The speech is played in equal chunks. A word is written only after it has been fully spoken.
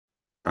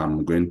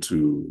I'm going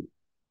to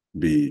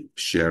be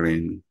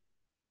sharing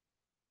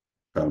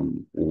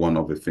one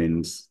of the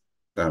things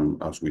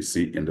as we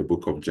see in the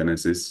book of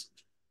Genesis.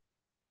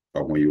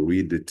 When you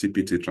read the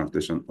TPT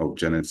translation of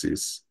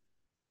Genesis,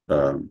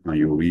 and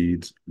you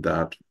read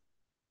that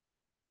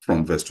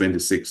from verse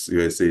 26,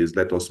 where it says,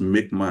 let us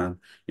make man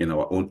in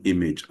our own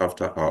image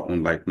after our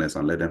own likeness,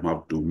 and let them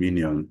have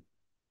dominion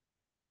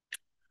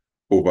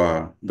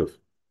over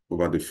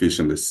the fish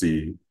in the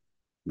sea,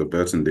 the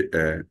birds in the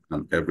air,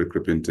 and every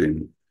creeping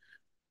thing,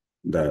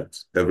 that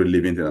every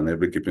living thing and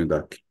every creeping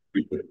that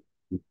creepeth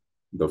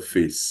the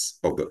face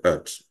of the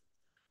earth.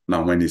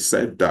 Now, when he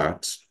said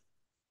that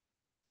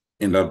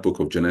in that book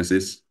of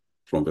Genesis,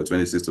 from verse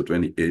 26 to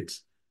 28,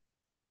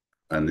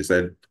 and he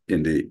said,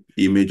 in the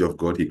image of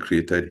God, he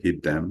created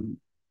them,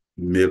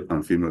 male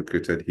and female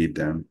created he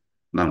them.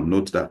 Now,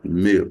 note that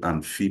male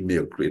and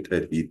female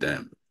created he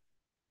them.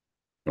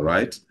 All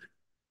right?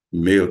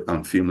 Male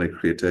and female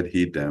created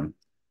he them.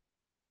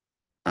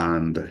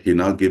 And he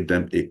now gave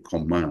them a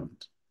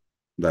command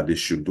that they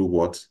should do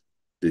what?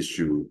 They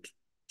should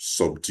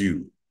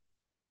subdue.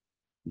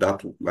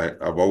 That,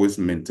 like I've always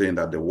maintained,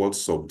 that the word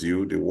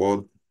subdue, the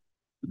word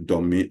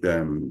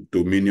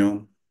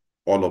dominion,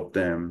 all of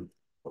them,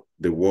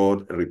 the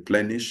word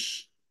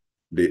replenish,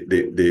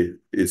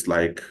 it's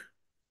like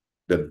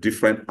the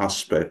different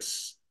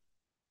aspects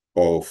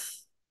of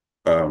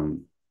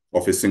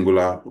a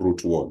singular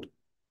root word.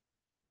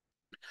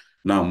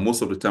 Now,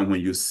 most of the time when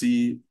you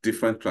see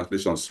different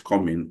translations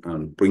coming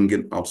and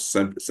bringing out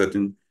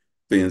certain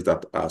things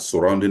that are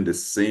surrounding the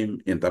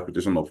same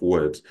interpretation of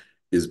words,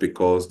 is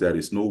because there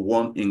is no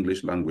one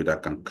English language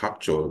that can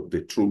capture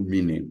the true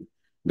meaning,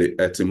 the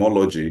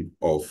etymology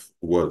of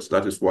words.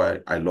 That is why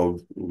I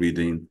love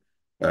reading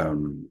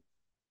the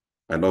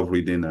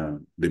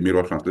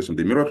Mirror translation.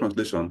 The Mirror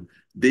translation,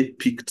 they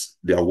picked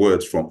their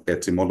words from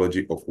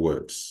etymology of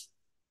words.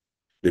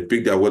 They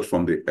picked their words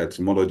from the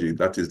etymology,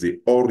 that is the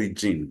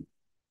origin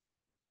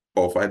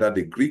of either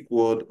the Greek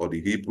word or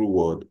the Hebrew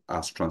word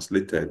as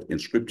translated in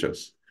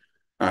scriptures.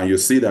 And you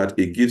see that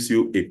it gives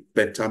you a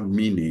better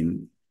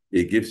meaning,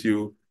 it gives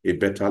you a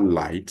better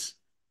light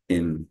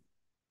in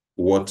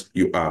what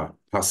you are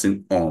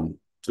passing on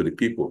to the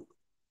people.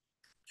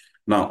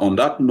 Now, on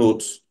that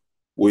note,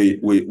 we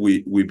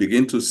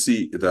begin to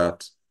see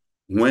that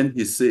when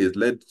he says,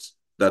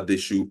 I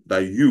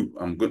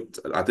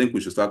think we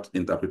should start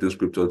interpreting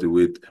scriptures the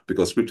way,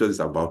 because scripture is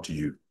about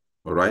you,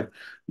 all right?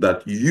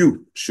 That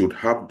you should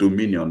have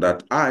dominion,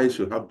 that I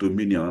should have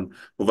dominion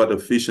over the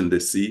fish in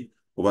the sea,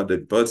 over the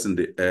birds in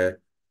the air,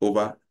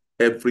 over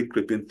every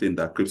creeping thing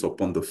that creeps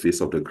upon the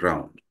face of the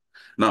ground.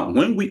 Now,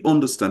 when we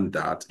understand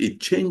that, it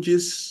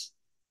changes,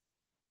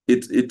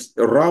 it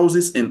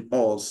arouses in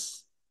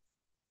us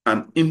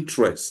an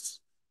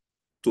interest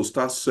to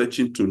start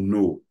searching to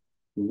know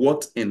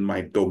what in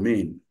my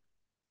domain,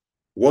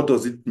 what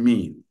does it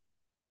mean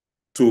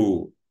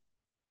to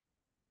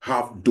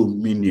have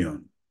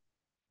dominion?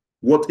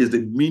 What is the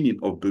meaning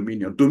of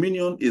dominion?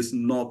 Dominion is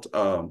not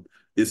a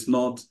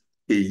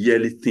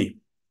yearly thing.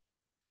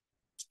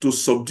 To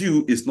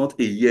subdue is not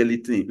a yearly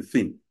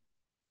thing.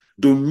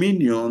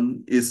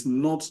 Dominion is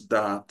not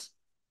that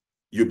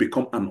you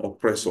become an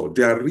oppressor.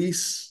 There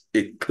is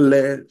a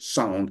clear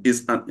sound,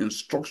 is an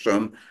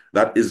instruction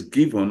that is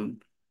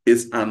given,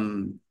 is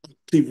an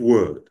active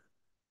word.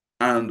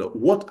 And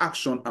what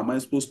action am I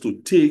supposed to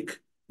take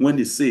when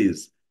it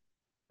says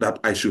that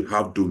I should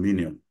have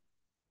dominion?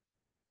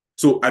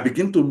 So I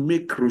begin to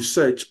make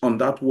research on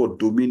that word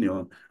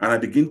dominion, and I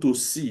begin to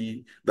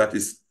see that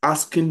it's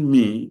asking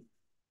me,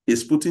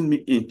 it's putting me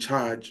in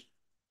charge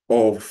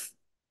of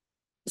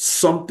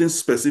something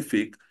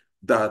specific,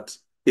 that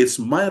it's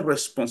my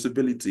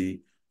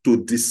responsibility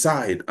to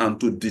decide and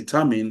to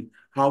determine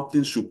how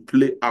things should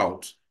play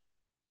out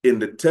in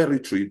the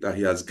territory that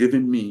he has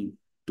given me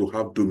to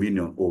have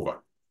dominion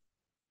over.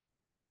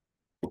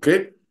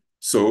 Okay?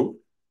 So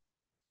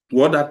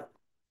what that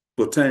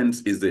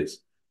portends is this,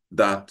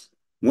 that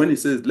when he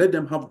says, let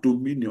them have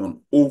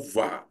dominion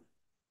over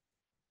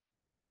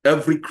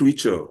every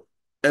creature,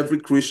 every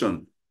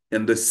creation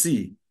in the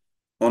sea,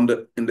 in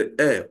the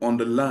air, on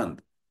the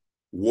land,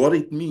 what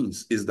it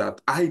means is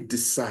that I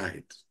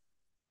decide,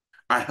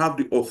 I have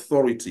the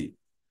authority,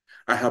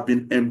 I have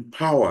been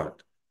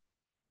empowered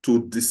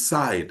to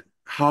decide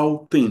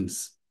how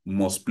things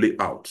must play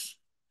out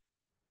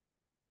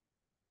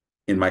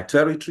in my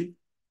territory,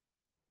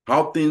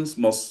 how things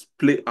must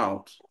play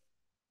out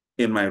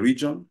in my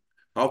region,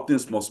 how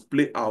things must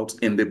play out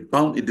in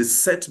the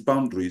set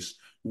boundaries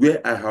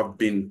where I have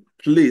been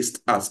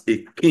placed as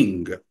a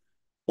king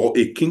or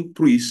a king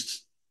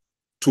priest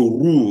to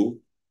rule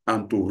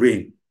and to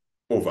reign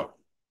over.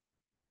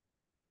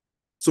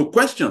 So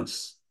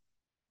questions.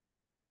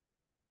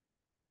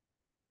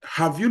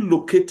 Have you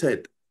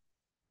located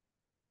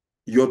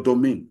your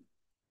domain?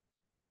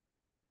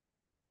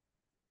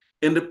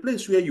 In the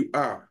place where you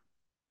are,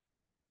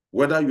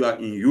 whether you are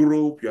in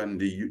Europe, you are in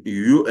the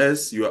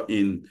US, you are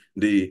in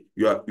the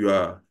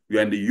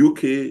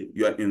UK,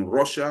 you are in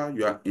Russia,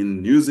 you are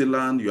in New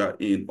Zealand, you are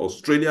in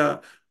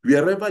Australia,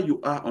 Wherever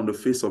you are on the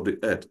face of the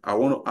earth, I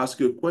want to ask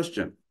you a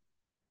question.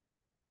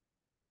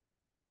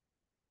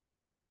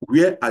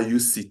 Where are you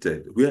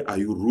seated? Where are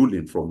you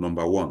ruling from,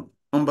 number one?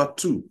 Number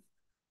two,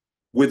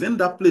 within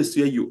that place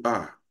where you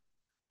are,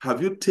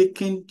 have you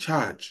taken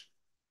charge?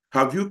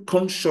 Have you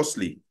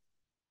consciously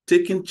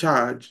taken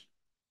charge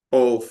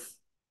of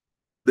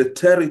the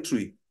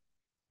territory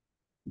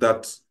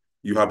that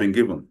you have been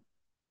given?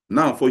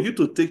 Now, for you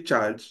to take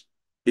charge,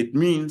 it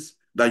means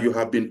that you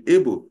have been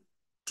able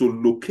to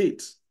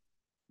locate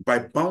by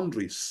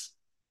boundaries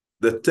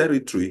the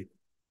territory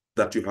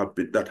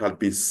that has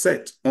been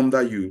set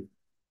under you,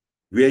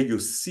 where you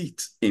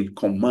sit in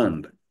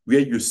command, where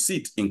you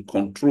sit in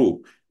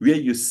control, where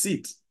you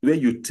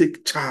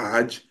take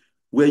charge,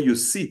 where you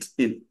sit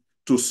in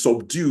to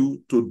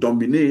subdue, to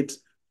dominate,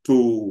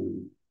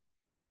 to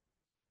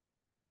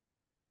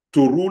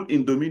rule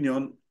in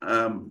dominion,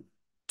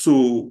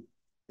 to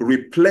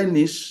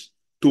replenish,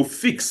 to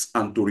fix,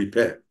 and to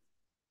repair.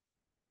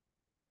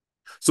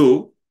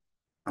 So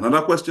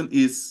another question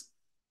is,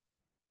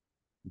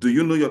 do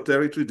you know your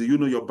territory? Do you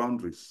know your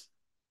boundaries?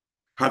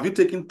 Have you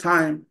taken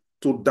time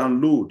to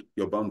download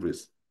your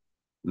boundaries?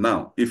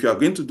 Now, if you are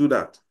going to do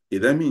that, it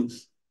then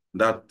means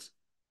that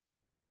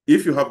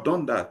if you have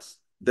done that,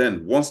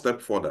 then one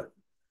step further,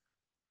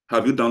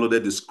 have you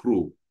downloaded the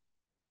scroll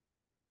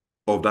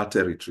of that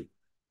territory?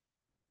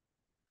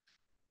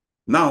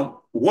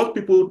 Now, what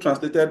people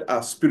translated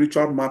as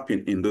spiritual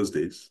mapping in those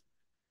days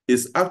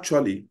is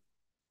actually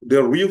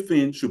the real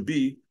thing should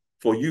be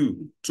for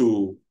you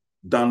to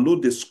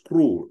download the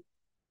scroll,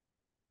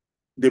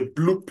 the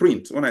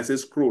blueprint. When I say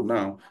scroll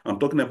now, I'm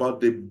talking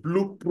about the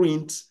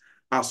blueprint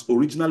as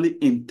originally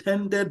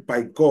intended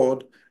by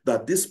God,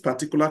 that this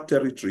particular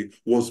territory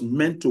was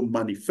meant to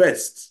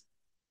manifest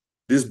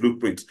this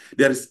blueprint.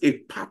 There is a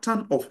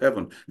pattern of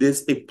heaven.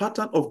 There's a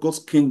pattern of God's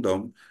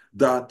kingdom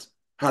that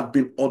had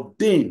been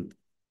ordained.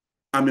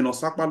 I'm in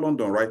Osapa,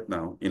 London right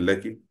now, in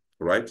Lekki,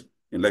 right?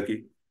 In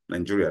Lekki,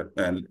 Nigeria,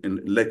 and in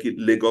Lekki,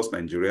 Lagos,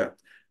 Nigeria.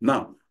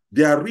 Now,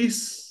 there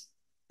is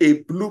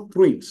a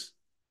blueprint.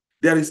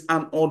 There is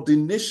an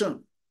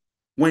ordination.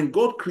 When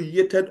God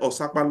created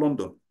Osapa,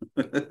 London,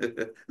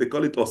 they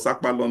call it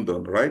Osapa,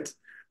 London, right?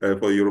 For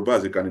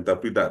Yorubas, you can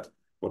interpret that,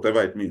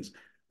 whatever it means.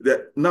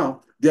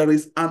 Now, there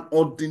is an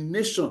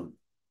ordination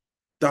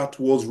that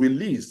was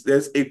released.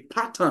 There's a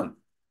pattern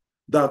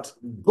that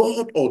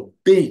God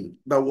ordained,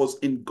 that was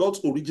in God's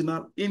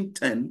original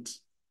intent,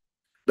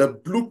 the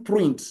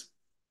blueprint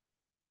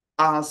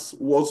as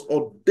was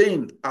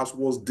ordained, as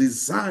was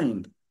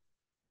designed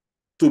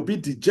to be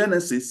the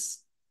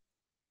genesis,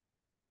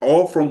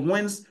 or from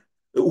whence,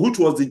 which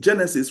was the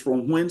genesis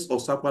from whence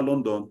Osapa,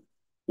 London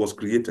was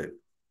created.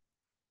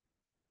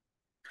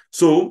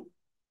 So,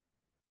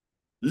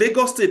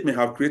 Lagos State may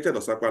have created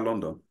Osapa,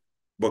 London,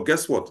 but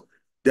guess what?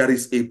 There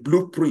is a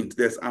blueprint.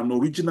 There's an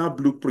original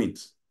blueprint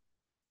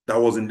that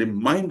was in the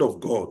mind of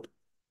God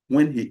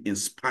when he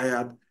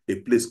inspired a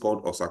place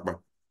called Osaka.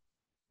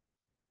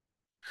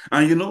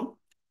 And you know,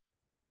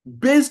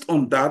 based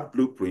on that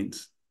blueprint,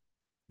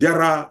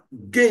 there are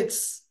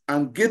gates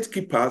and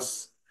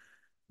gatekeepers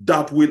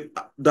that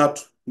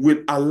will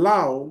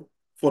allow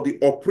for the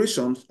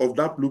operations of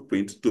that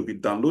blueprint to be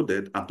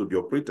downloaded and to be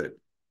operated.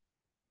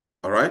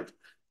 All right?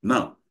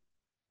 Now,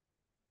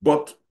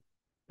 but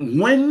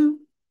when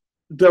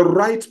the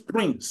right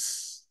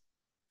prince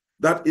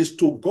that is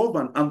to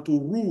govern and to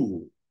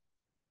rule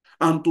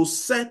and to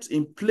set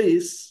in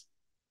place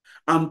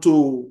and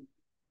to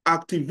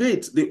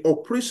activate the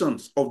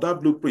operations of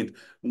that blueprint,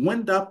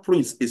 when that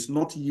prince is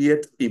not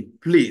yet in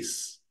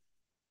place,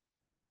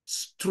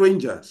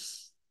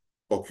 strangers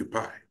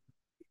occupy.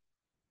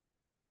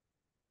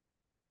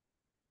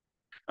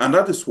 And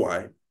that is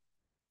why,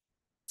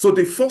 so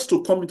the first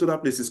to come into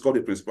that place is called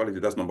a principality.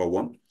 That's number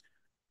one.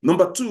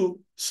 Number two,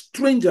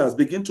 strangers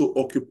begin to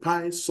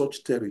occupy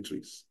such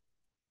territories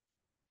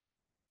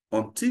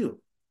until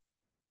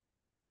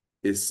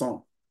a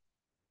son,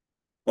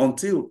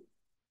 until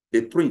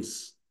a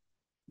prince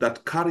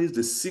that carries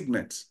the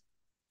signet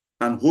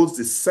and holds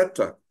the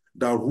scepter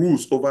that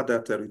rules over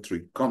that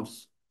territory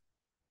comes.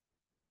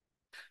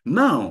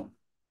 Now,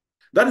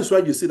 that is why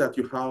you see that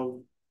you have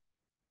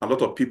a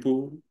lot of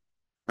people,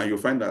 and you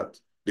find that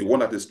the one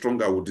that is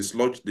stronger will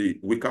dislodge the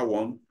weaker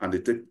one, and they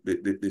take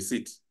the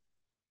seat.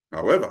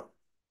 However,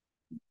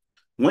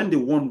 when the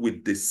one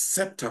with the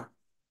scepter,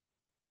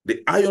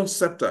 the iron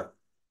scepter,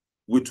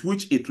 with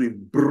which it will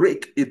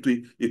break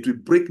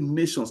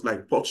nations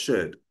like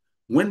potsherd,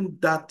 when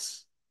that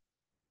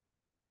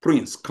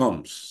prince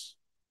comes,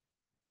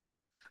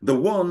 the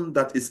one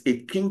that is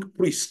a king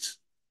priest,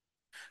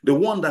 the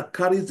one that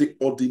carries the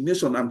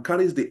ordination and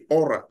carries the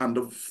aura and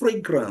the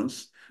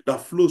fragrance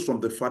that flows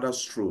from the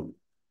Father's throne,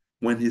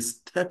 when he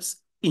steps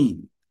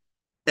in,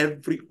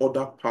 every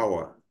other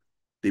power,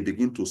 they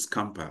begin to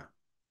scamper,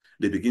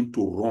 they begin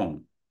to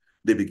run,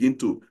 they begin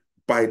to,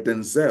 by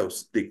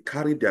themselves, they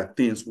carry their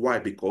things. Why?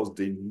 Because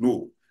they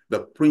know the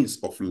Prince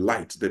of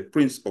Light, the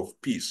Prince of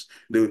Peace,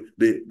 the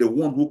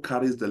one who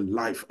carries the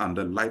life and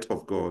the light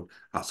of God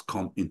has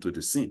come into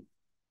the scene.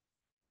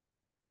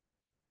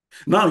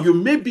 Now, you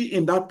may be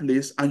in that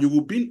place and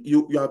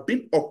you are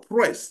being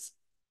oppressed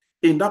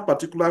in that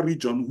particular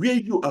region where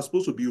you are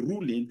supposed to be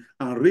ruling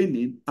and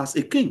reigning as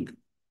a king.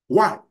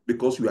 Why?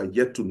 Because you are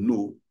yet to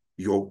know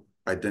your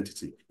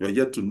identity. You are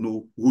yet to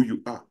know who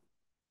you are.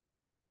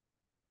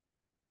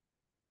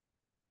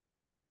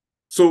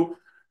 So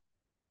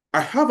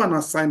I have an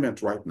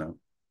assignment right now.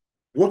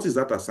 What is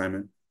that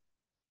assignment?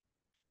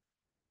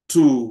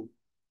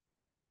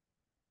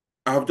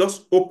 I have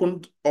just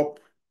opened up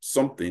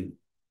something.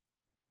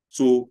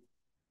 So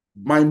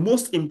my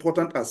most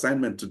important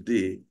assignment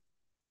today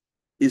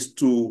is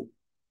to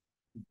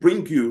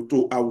bring you,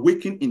 to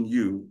awaken in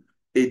you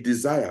a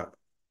desire,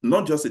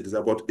 not just a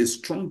desire, but a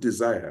strong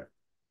desire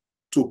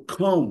to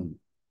come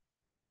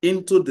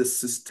into the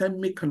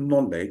systemic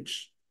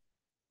knowledge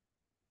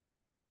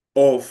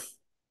of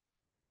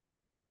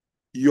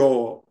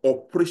your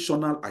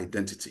operational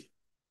identity.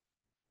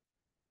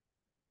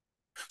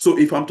 So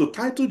if I'm to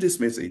title this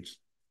message,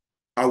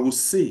 I will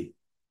say,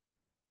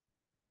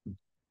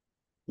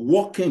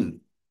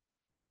 walking,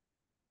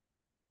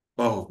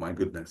 oh my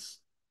goodness,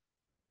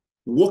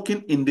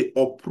 walking in the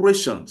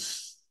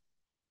operations,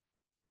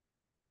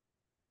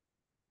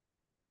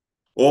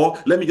 or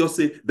let me just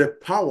say, the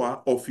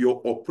power of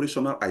your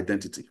operational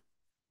identity.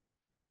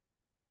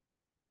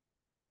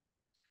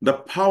 The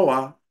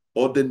power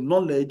or the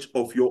knowledge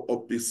of your,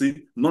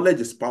 see,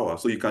 knowledge is power.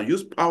 So you can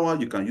use power,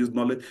 you can use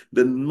knowledge,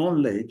 the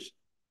knowledge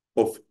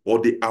of, or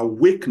the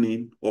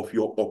awakening of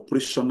your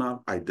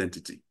operational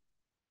identity.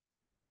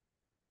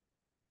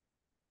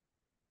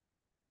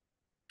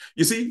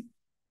 You see,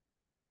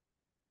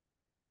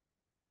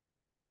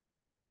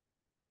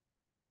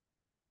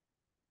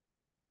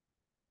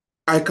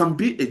 I can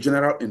be a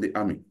general in the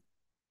army,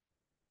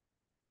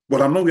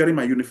 but I'm not wearing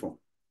my uniform.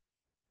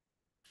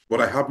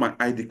 But I have my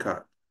ID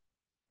card.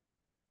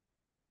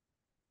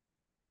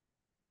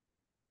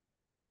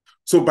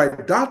 So by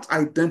that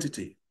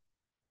identity,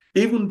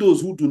 even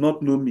those who do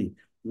not know me,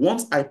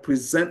 once I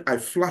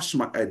flash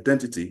my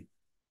identity,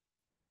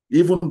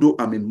 even though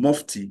I'm in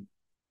Mufti,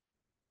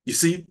 you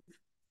see,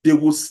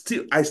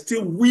 I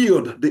still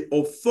wield the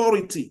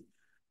authority.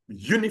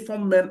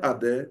 Uniform men are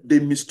there. They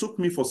mistook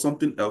me for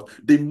something else.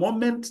 The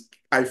moment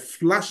I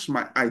flash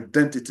my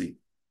identity,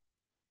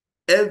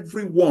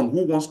 everyone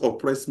who wants to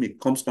oppress me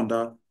comes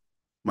under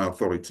my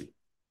authority.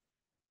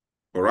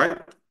 All right?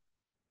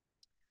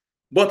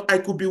 But I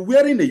could be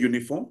wearing a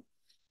uniform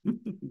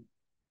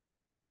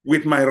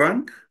with my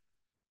rank,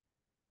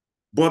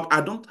 but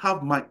I don't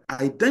have my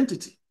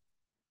identity.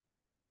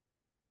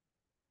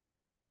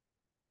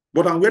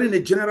 But I'm wearing a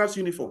general's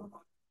uniform.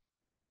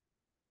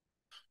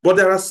 But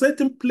there are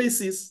certain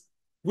places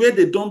where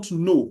they don't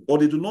know or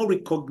they do not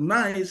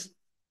recognize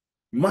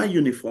my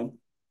uniform.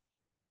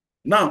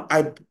 Now,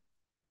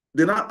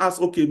 they now ask,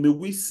 okay, may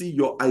we see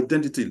your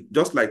identity?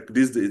 Just like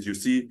these days, you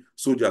see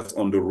soldiers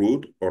on the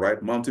road, all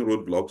right, mounting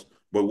roadblocks,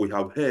 but we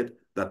have heard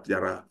that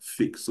there are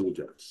fake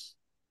soldiers.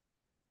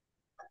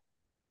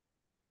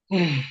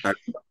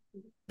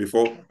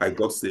 Before I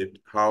got saved,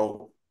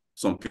 how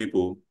some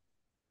people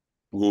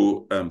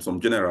who, some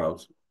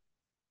generals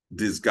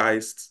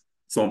disguised,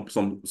 some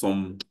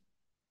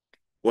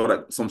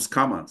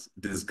scammers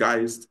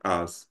disguised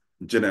as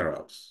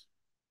generals,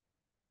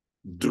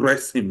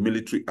 dressed in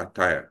military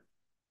attire.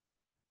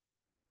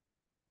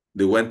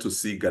 They went to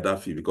see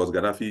Gaddafi because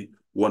Gaddafi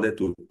wanted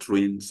to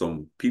train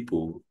some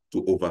people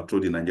to overthrow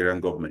the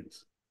Nigerian government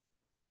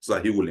so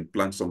that he will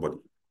implant somebody.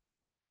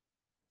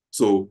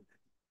 So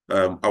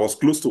I was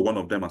close to one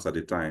of them at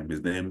the time.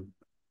 His name,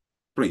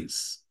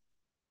 Prince,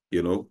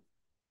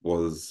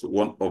 was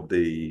one of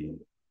the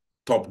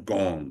top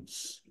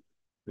guns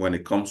when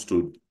it comes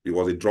to, he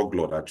was a drug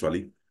lord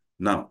actually.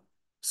 Now,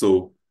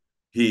 so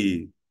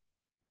he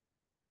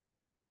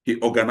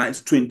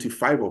organized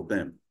 25 of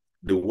them.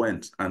 They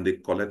went and they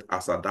collect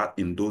Asadat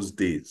in those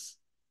days.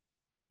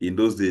 In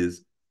those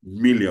days,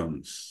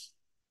 millions.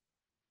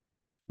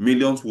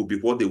 Millions will be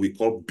what they will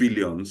call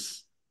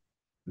billions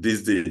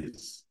these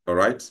days, all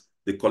right?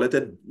 They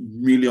collected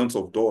millions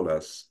of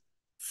dollars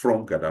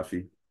from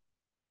Gaddafi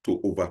to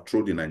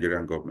overthrow the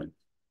Nigerian government,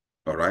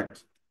 all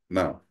right?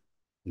 Now,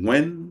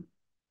 the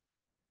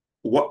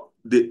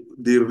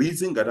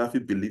reason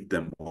Gaddafi believed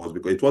them was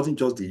because it wasn't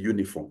just the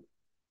uniform.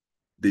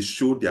 They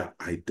showed their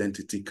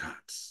identity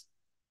cards,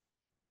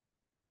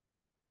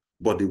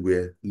 but they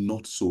were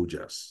not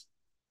soldiers.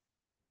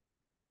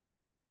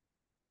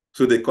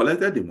 So they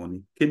collected the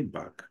money, came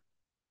back,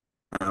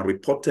 and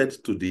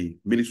reported to the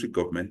military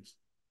government.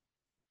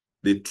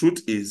 The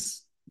truth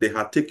is, they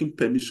had taken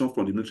permission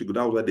from the military.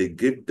 That was why they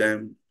gave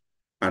them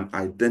an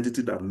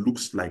identity that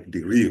looks like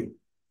the real,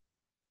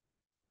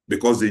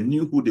 because they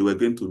knew who they were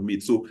going to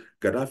meet. So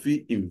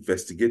Gaddafi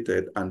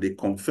investigated and they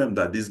confirmed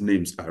that these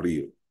names are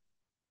real.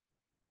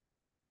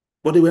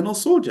 But they were not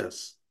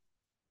soldiers.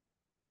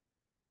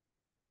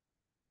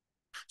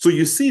 So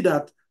you see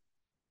that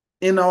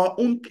in our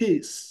own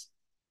case,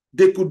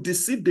 they could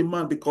deceive the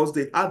man because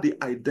they had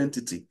the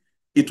identity.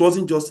 It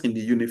wasn't just in the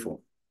uniform.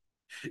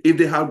 If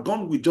they had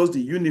gone with just the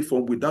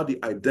uniform without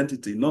the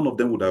identity, none of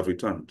them would have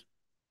returned.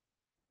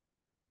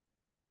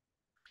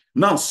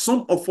 Now,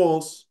 some of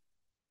us,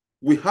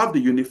 we have the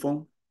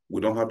uniform,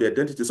 we don't have the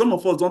identity. Some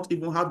of us don't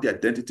even have the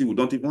identity, we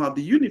don't even have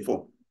the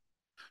uniform.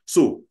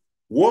 So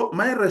what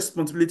my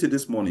responsibility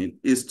this morning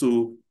is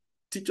to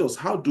teach us,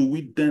 how do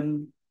we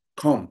then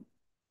come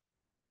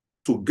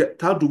to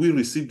get, how do we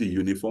receive the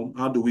uniform?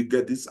 How do we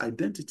get this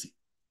identity?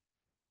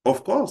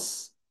 Of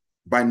course,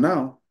 by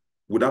now,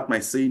 without my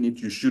saying it,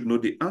 you should know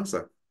the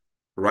answer,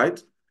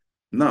 right?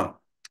 Now,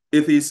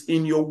 it is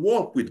in your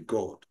walk with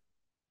God.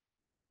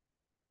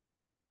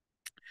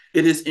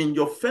 It is in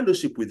your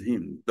fellowship with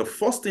him. The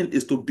first thing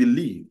is to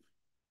believe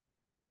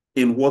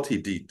in what he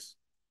did.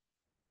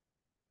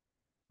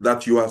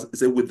 That you are,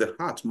 say, with the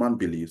heart man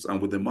believes,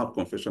 and with the mouth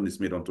confession is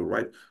made unto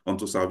right,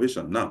 unto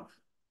salvation. Now,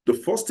 the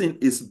first thing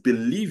is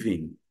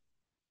believing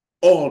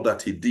all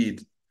that he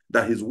did,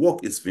 that his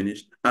work is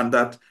finished, and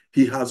that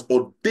he has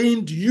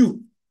ordained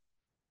you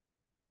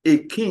a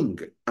king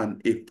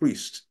and a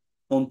priest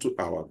unto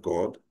our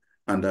God,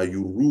 and that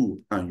you rule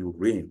and you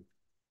reign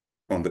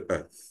on the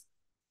earth.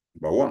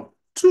 Number one.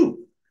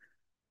 Two,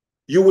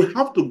 you will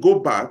have to go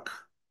back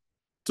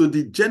to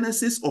the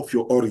genesis of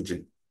your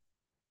origin,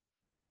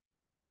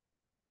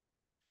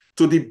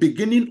 to the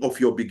beginning of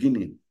your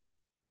beginning.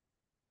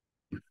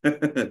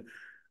 And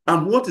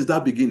what is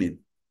that beginning?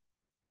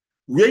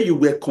 Where you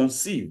were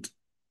conceived.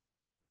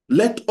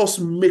 Let us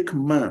make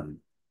man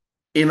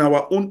in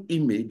our own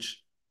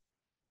image,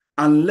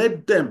 and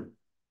let them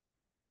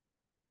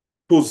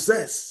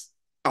possess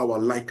our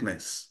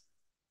likeness.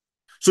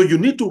 So you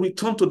need to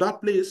return to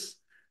that place.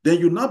 Then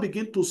you now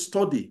begin to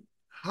study,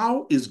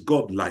 how is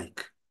God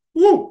like?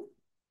 Woo!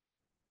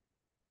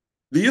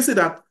 Do you see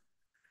that?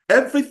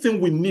 Everything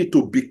we need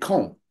to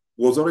become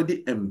was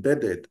already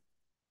embedded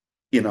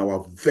in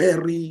our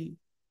very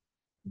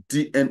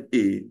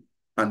DNA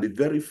and the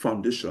very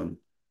foundation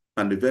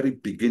and the very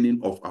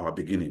beginning of our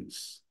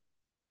beginnings.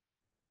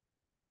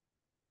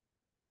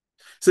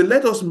 So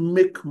let us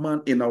make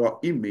man in our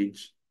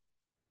image,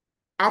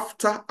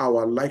 after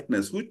our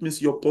likeness, which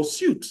means your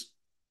pursuit,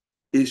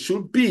 it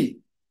should be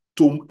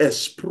to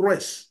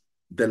express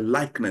the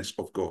likeness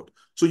of God.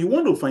 So you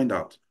want to find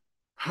out,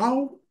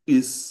 how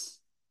is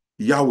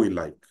Yahweh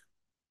like?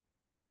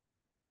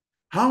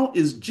 How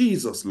is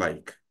Jesus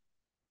like?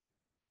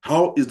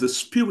 How is the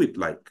Spirit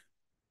like?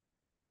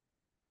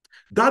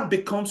 That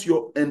becomes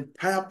your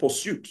entire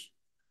pursuit.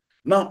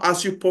 Now,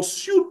 as you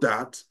pursue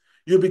that,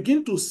 you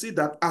begin to see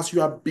that as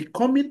you are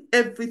becoming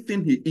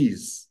everything he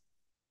is,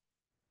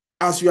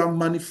 as you are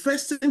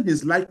manifesting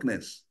his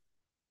likeness,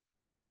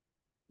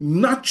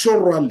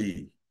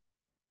 naturally,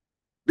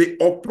 the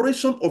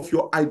operation of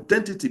your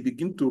identity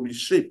begin to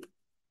reshape.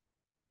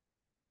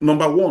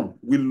 Number one,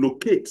 we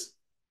locate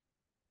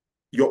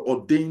your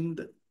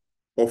ordained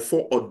or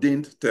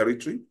foreordained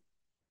territory.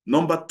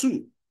 Number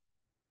two,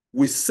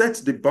 we set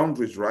the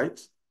boundaries right.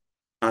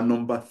 And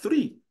number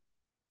three,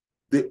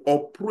 the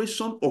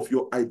operation of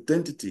your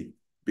identity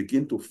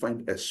begin to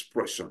find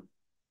expression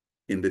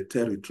in the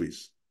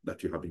territories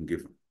that you have been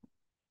given.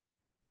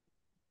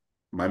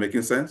 Am I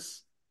making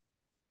sense?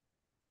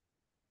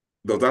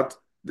 Does that,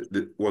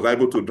 was I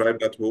able to drive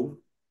that home?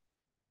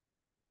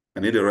 I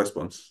need a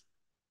response.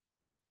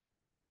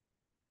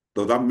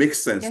 Does that make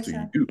sense Yes, to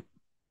sir. you?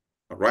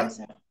 All right. Yes,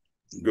 sir.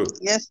 Good.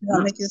 Yes,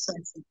 that makes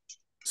sense.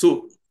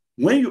 So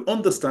when you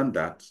understand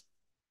that,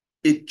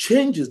 it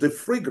changes the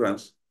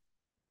fragrance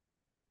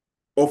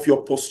of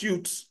your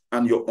pursuits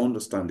and your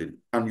understanding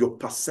and your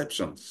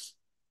perceptions.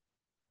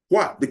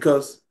 Why?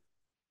 Because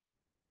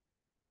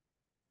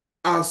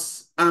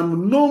as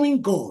I'm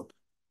knowing God,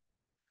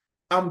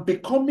 I'm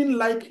becoming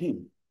like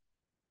him.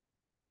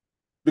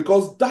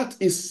 Because that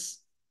is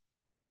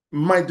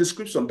my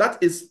description.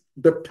 That is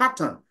the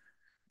pattern.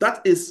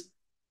 That is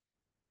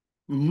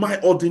my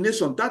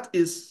ordination. That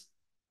is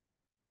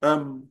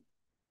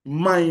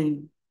my,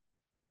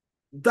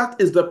 that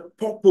is the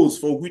purpose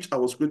for which I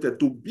was created,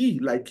 to be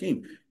like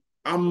him.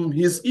 I'm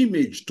his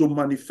image, to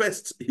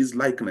manifest his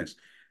likeness.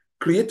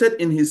 Created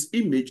in his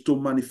image to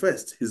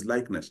manifest his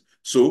likeness.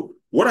 So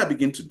what I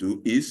begin to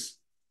do is,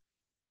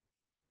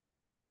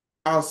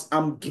 as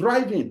I'm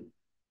driving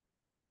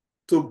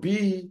to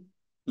be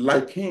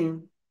like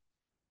him,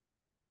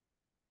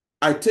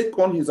 I take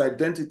on his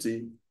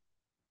identity,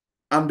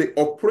 and the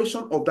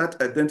operation of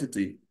that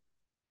identity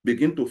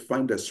begin to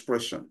find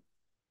expression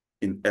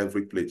in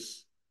every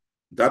place.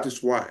 That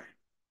is why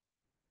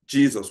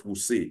Jesus will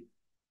say,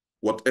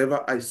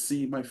 whatever I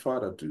see my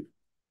Father do,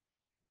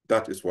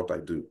 that is what I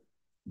do.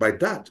 By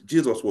that,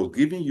 Jesus was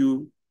giving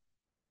you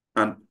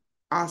an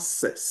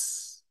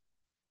access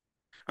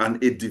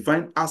and a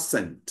divine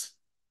ascent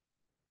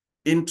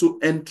into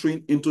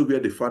entering into where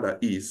the Father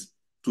is,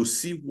 to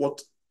see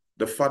what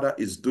the Father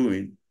is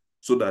doing,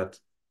 so that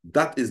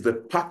that is the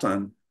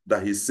pattern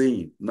that he's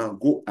saying, now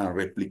go and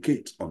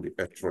replicate on the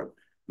earth realm.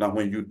 Now,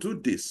 when you do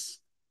this,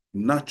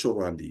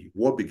 naturally,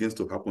 what begins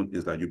to happen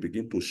is that you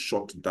begin to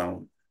shut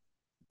down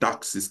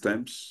dark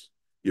systems,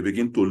 you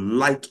begin to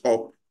light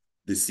up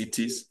the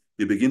cities,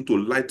 you begin to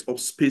light up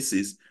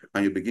spaces,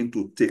 and you begin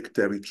to take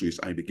territories,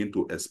 and you begin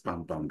to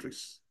expand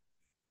boundaries.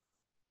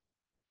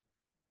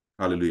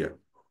 Hallelujah.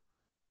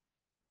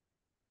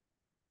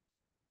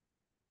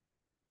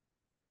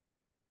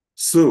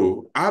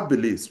 So I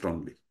believe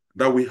strongly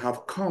that we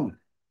have come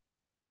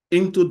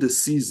into the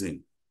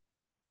season,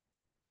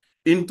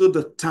 into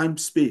the time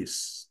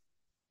space,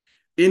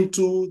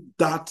 into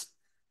that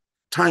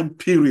time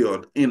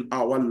period in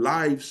our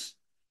lives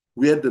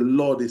where the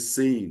Lord is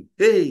saying,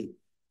 hey,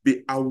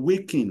 be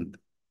awakened,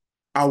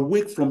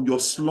 awake from your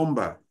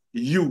slumber,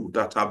 you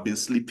that have been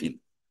sleeping,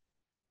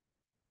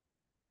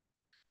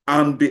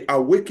 and be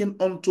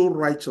awakened unto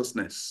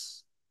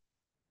righteousness.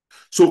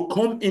 So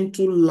come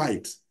into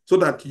light so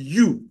that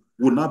you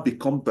will not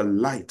become the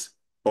light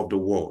of the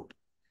world,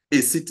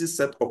 a city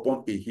set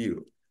upon a hill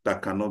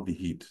that cannot be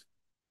hid.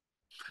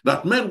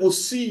 That men will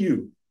see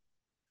you,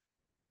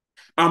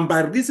 and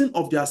by reason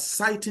of their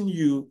sighting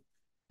you,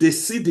 they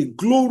see the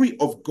glory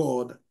of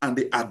God and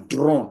they are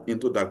drawn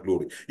into that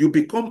glory. You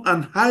become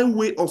an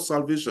highway of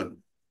salvation.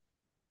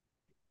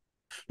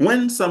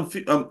 When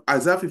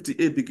Isaiah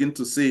 58 begin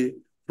to say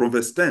from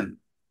verse 10,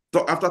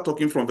 after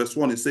talking from verse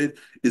 1, he said,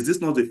 is this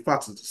not the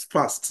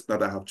fast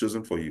that I have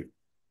chosen for you?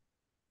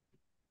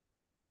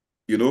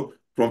 You know,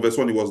 from verse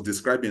 1, he was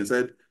describing, he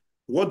said,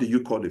 what do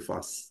you call a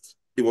fast?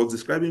 He was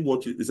describing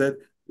what he said,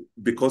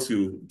 because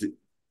he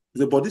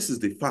said, but this is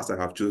the fast I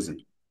have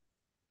chosen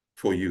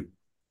for you.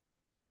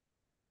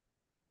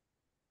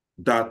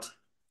 That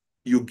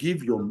you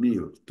give your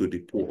meal to the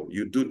poor.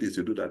 You do this,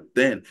 you do that.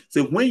 Then, say,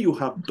 when you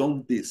have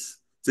done this,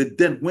 say,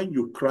 then when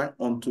you cry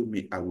unto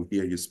me, I will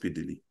hear you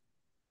speedily.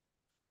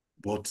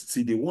 But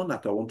see, the one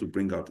that I want to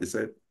bring out, he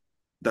said,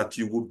 that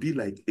you will be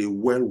like a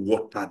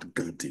well-watered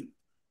garden.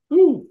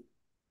 Ooh.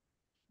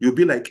 You'll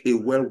be like a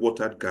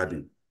well-watered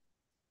garden.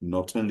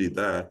 Not only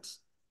that,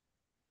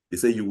 he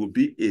said, you will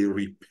be a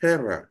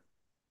repairer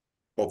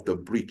of the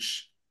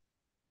breach,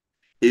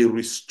 a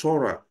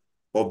restorer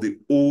of the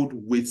old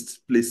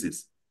waste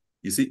places.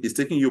 You see, it's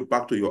taking you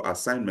back to your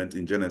assignment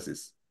in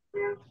Genesis.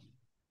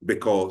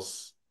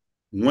 Because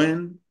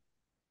when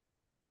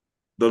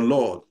the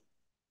Lord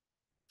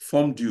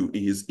formed you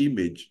in his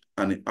image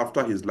and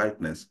after his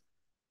likeness,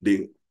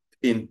 the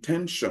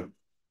intention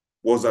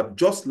was that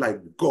just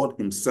like God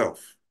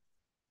himself,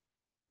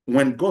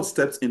 when God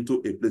steps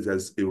into a place,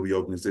 there's a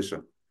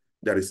reorganization.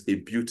 There is a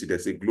beauty,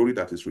 there's a glory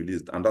that is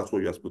released, and that's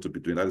what you're supposed to be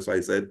doing. That is why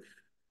he said,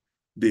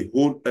 the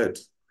whole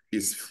earth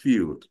is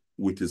filled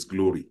with his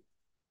glory.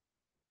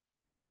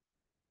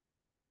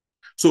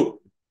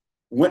 So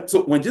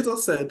when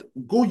Jesus said,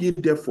 go ye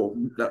therefore,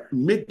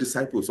 make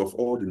disciples of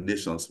all the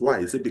nations, why?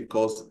 He said,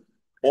 because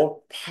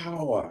all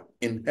power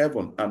in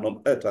heaven and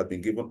on earth has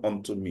been given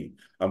unto me.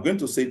 I'm going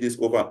to say this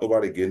over and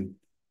over again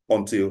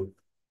until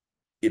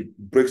it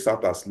breaks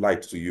out as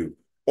light to you.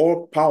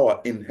 All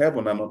power in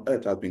heaven and on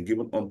earth has been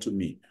given unto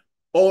me.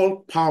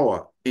 All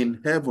power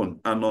in heaven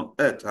and on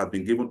earth has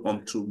been given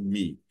unto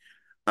me.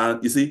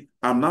 And you see,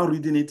 I'm now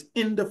reading it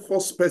in the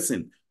first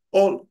person.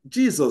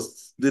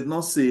 Jesus did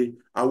not say,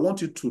 I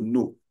want you to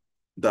know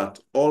that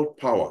all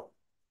power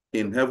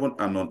in heaven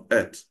and on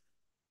earth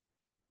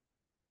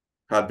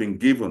had been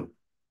given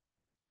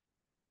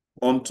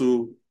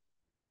unto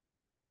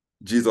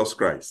Jesus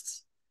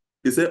Christ.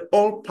 He said,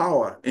 all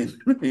power in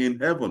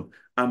heaven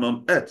and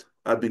on earth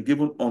had been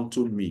given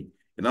unto me.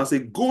 And I say,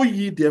 go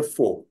ye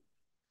therefore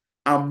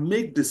and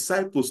make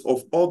disciples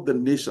of all the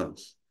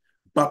nations,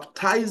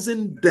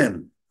 baptizing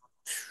them.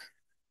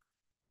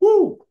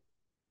 Woo!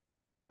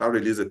 I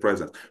release the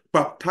presence.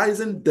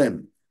 Baptizing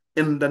them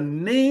in the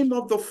name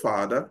of the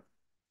Father,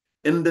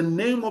 in the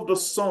name of the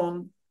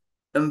Son,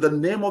 in the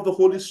name of the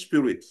Holy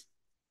Spirit,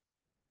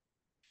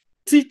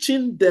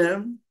 teaching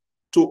them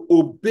to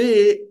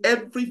obey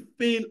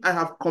everything I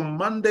have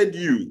commanded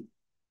you.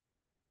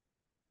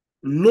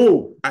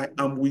 Lo, I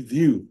am with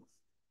you,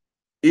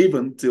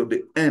 even till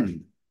the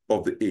end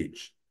of the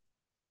age.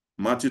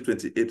 Matthew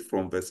 28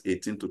 from verse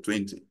 18 to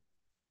 20.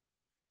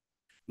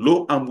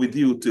 Lo, I'm with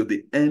you till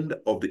the end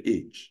of the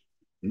age.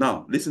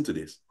 Now, listen to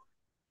this.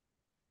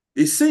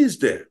 It says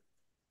there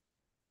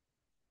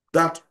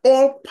that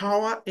all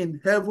power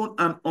in heaven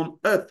and on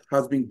earth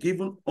has been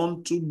given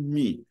unto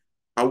me.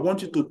 I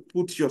want you to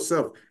put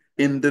yourself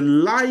in the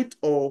light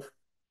of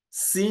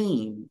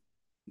seeing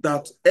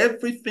that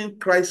everything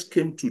Christ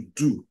came to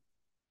do,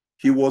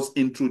 he was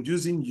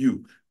introducing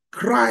you.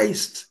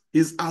 Christ,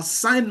 his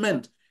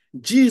assignment,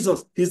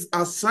 Jesus, his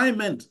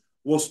assignment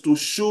was to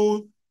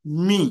show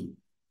me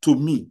to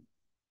me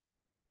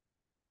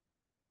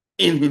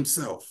in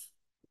himself.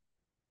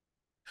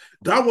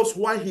 That was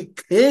why he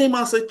came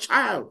as a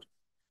child,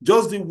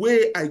 just the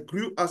way I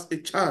grew as a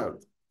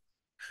child.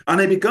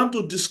 And he began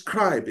to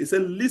describe, he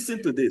said,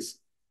 listen to this.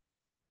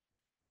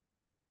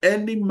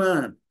 Any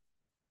man,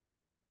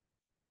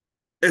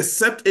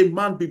 except a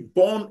man be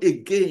born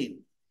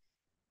again,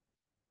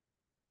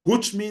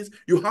 which means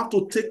you have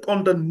to take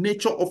on the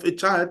nature of a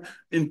child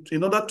in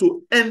order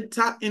to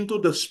enter into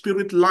the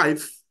spirit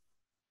life.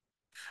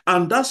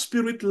 And that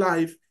spirit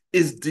life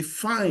is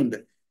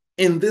defined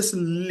in this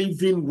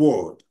living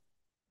word.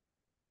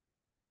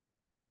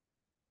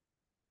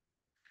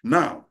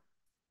 Now,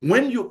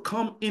 When you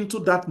come into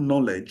that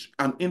knowledge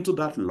and into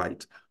that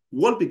light,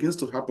 what begins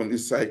to happen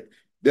is like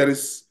there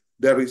is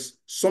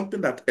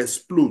something that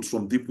explodes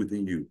from deep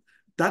within you.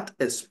 That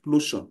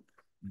explosion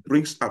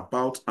brings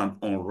about an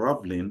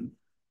unraveling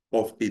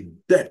of a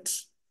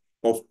depth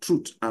of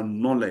truth and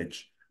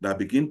knowledge that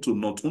begin to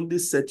not only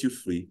set you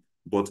free,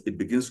 but it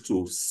begins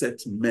to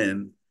set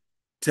men,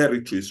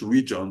 territories,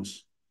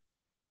 regions,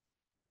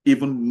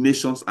 even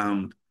nations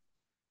and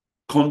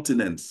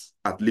continents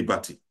at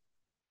liberty.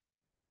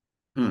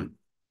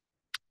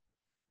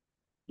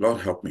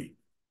 Lord help me.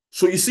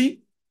 So you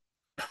see,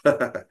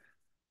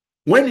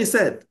 when he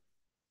said,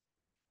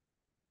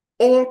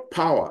 all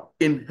power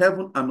in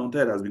heaven and on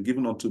earth has been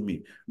given unto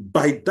me,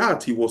 by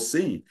that he was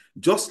saying,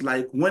 just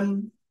like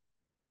when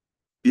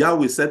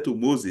Yahweh said to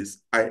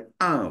Moses, I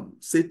am,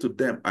 say to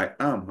them, I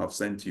am, have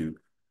sent you.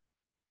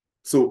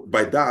 So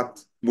by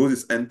that,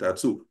 Moses entered.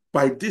 So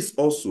by this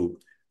also,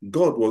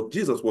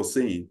 Jesus was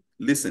saying,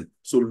 listen,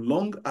 so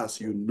long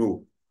as you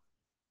know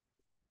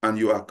and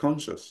you are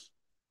conscious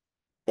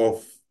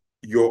of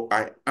your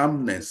I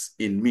amness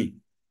in me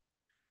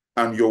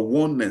and your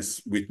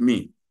oneness with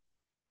me,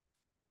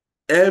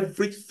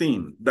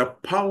 everything, the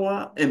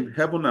power in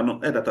heaven and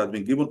on earth that has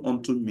been given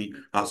unto me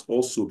has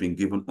also been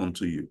given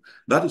unto you.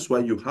 That is why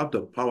you have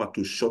the power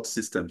to shut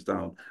systems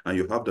down, and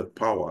you have the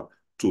power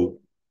to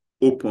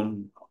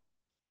open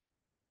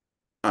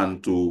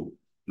and to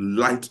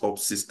light up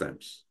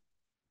systems,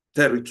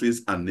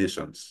 territories, and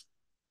nations.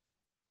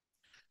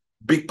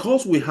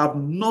 Because we have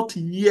not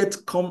yet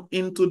come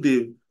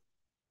into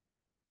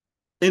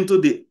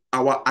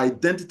our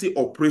identity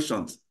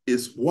operations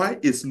is why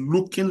it's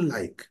looking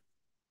like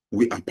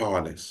we are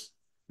powerless.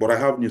 But I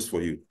have news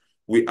for you.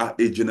 We are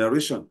a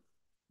generation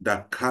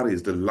that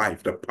carries the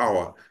life, the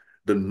power,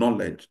 the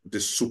knowledge,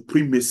 the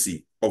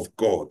supremacy of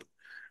God.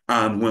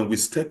 And when we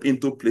step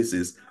into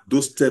places,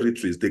 those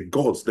territories, the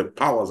gods, the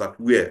powers that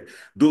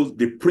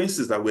the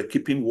princes that were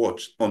keeping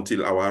watch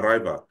until our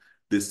arrival,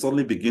 they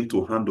suddenly begin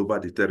to hand over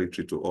the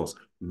territory to us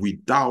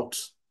without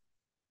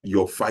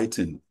your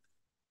fighting.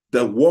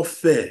 The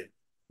warfare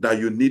that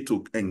you need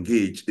to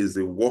engage is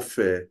the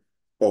warfare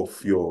of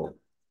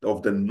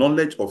the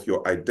knowledge of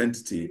your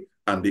identity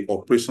and the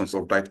operations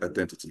of that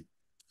identity.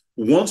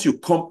 Once you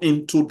come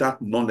into that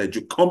knowledge,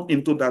 you come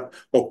into that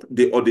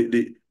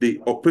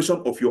the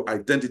operation of your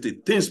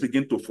identity, things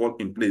begin to fall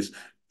in place.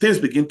 Things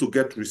begin to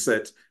get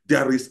reset.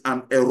 There is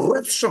an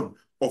eruption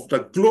of the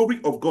glory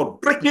of God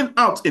breaking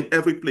out in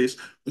every place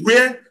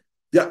where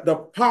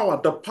the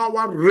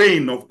power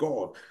reign of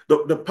God,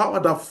 the power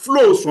that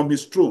flows from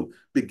his throne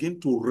begin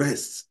to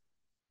rest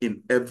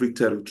in every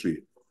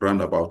territory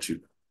round about you.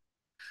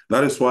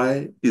 That is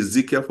why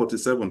Ezekiel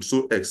 47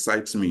 so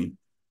excites me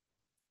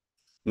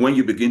when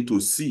you begin to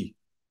see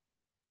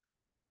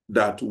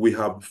that we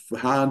have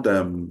had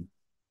a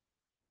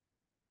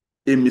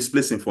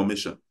misplaced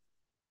information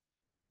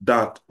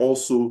that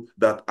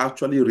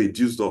actually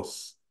reduced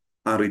us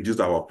and reduced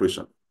our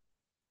operation.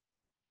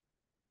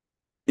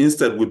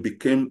 Instead,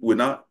 we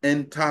now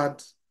entered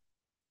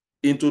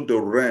into the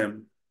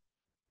realm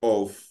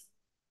of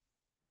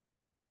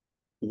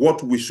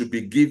what we should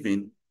be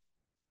giving.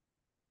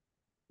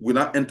 We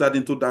now entered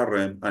into that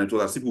realm, and it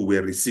was as if we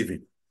were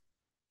receiving.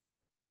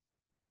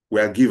 We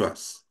are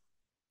givers.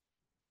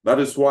 That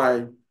is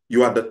why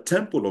you are the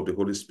temple of the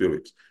Holy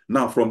Spirit.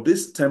 Now, from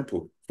this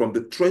temple, from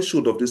the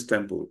threshold of this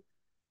temple,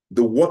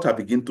 the water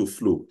begin to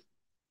flow.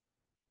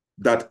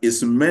 That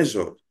is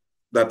measured,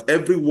 that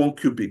every 1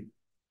 cubic,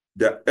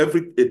 that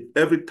every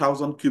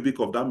 1,000 cubic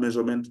of that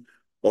measurement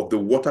of the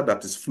water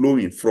that is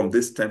flowing from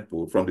this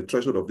temple, from the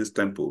threshold of this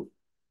temple,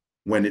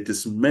 when it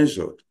is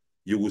measured,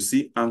 you will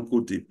see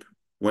ankle deep.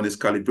 When it's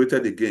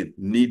calibrated again,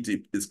 knee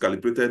deep, it's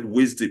calibrated,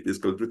 waist deep, it's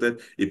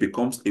calibrated, it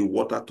becomes a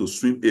river to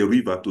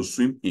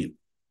swim in.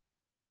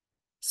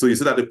 So you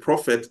see that the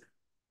prophet,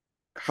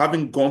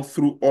 having gone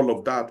through all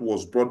of that,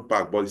 was brought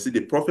back. But you see,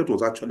 the prophet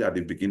was actually at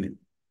the beginning.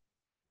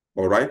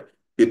 All right?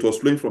 It was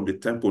flowing from the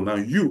temple. Now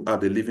you are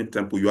the living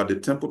temple. You are the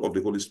temple of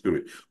the Holy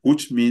Spirit,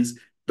 which means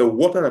the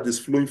water that is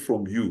flowing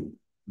from you,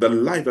 the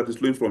life that is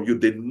flowing from you,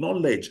 the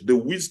knowledge, the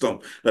wisdom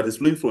that is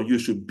flowing from you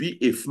should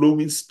be a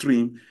flowing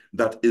stream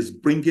that is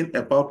bringing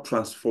about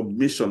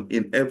transformation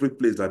in every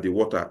place that the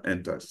water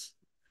enters.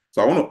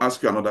 So I want to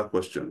ask you another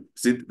question.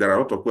 See, there are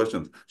a lot of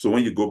questions. So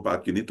when you go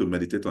back, you need to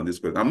meditate on this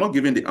question. I'm not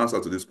giving the answer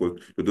to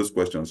those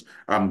questions.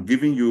 I'm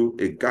giving you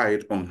a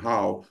guide on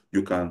how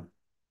you can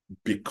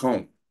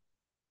become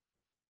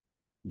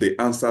the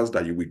answers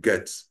that you will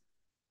get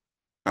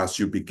as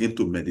you begin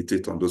to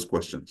meditate on those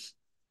questions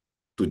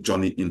to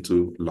journey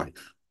into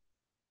life.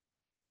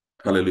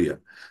 Hallelujah.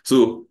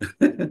 So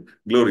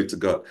glory to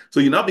God. So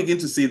you now begin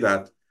to see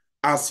that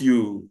as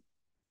the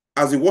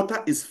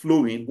water is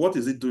flowing, what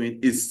is it doing?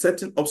 It's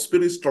setting up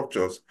spirit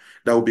structures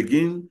that will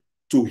begin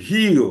to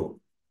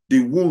heal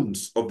the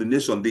wounds of the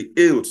nation, the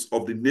ails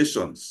of the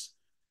nations.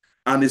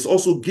 And it's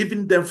also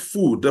giving them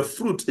food. The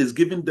fruit is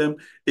giving them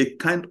a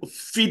kind of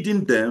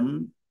feeding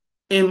them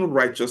in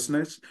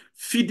righteousness,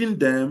 feeding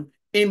them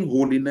in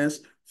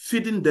holiness,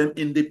 feeding them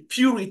in the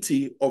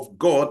purity of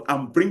God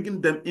and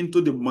bringing them into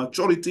the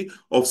maturity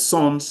of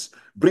sons,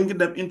 bringing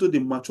them into the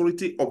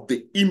maturity of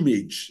the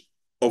image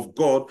of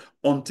God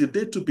until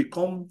they to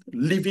become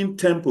living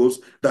temples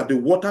that the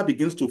water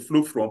begins to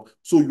flow from.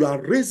 So you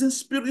are raising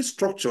spirit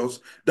structures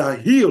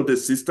that heal the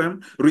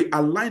system,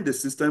 realign the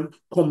system,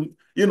 how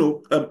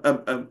do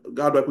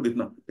I put it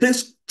now? Take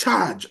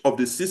charge of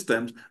the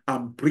systems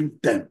and bring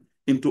them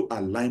into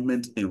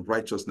alignment in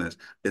righteousness,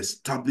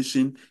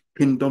 establishing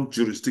kingdom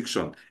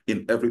jurisdiction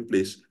in every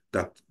place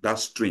that that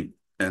stream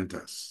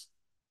enters.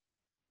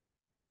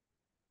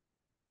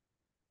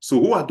 So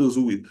who are those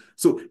who will?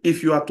 So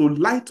if you are to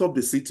light up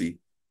the city,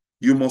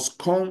 you must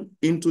come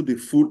into the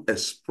full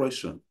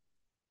expression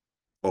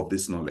of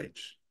this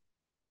knowledge.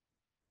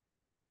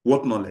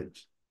 What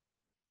knowledge?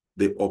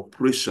 The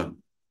operational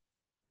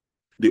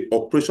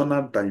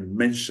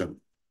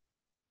dimension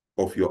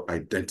of your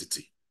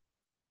identity,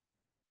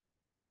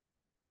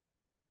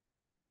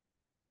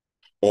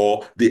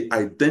 or the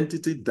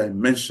identity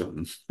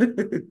dimension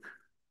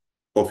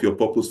of your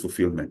purpose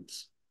fulfillment.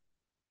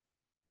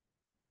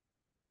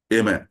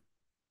 Amen.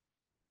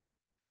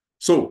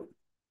 So,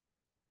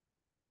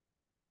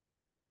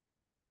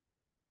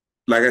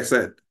 like I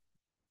said,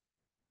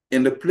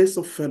 in the place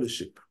of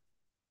fellowship,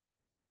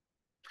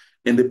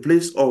 in the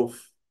place of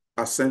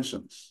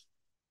ascensions,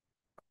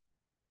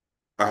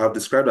 I have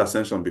described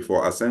ascension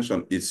before.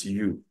 Ascension is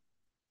you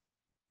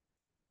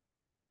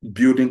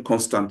building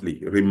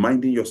constantly,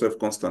 reminding yourself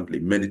constantly,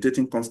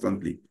 meditating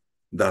constantly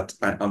that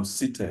I am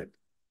seated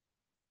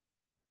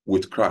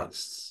with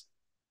Christ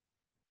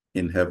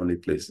in heavenly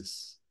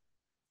places,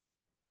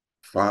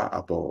 far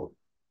above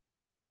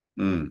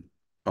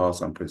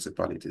powers and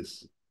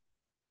principalities.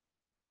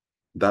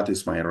 That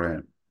is my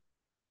realm.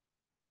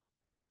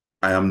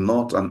 I am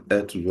not an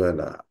earth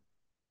dweller.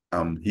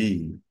 I'm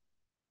he.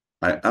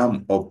 I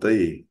am of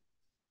they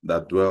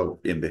that dwell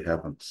in the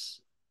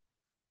heavens.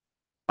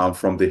 And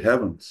from the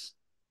heavens,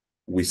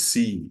 we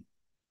see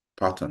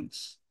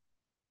patterns.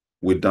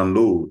 We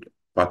download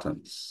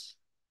patterns.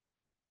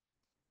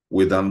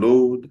 We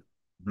download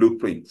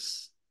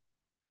blueprints.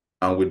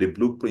 And with the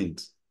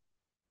blueprint,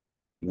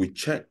 we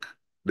check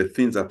the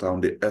things that are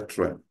on the earth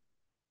realm.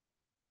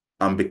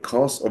 And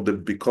because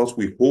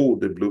we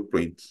hold the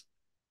blueprint,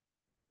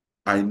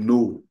 I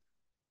know,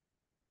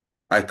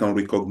 I can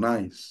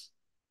recognize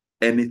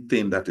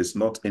anything that is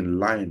not in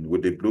line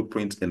with the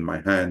blueprint in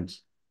my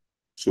hands.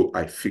 So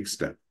I fix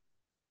them.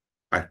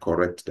 I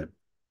correct them.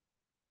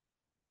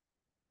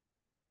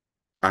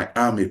 I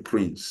am a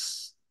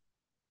prince.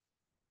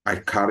 I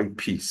carry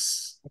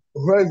peace.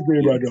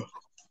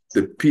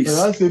 The peace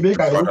of the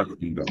Father's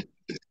kingdom.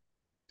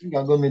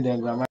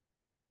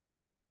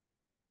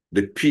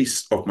 The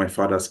peace of my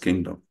Father's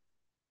kingdom.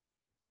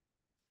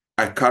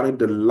 I carry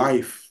the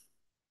life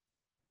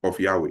of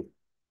Yahweh.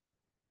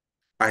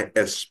 I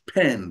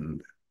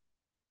expend,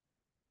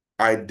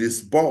 I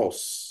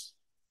disburse,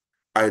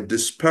 I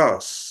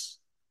disperse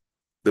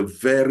the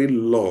very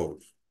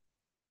love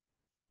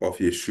of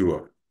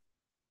Yeshua.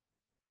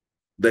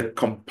 The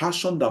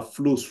compassion that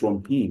flows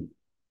from him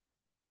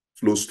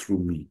flows through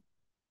me.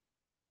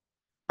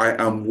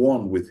 I am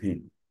one with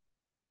him.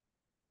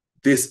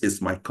 This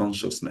is my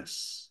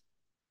consciousness.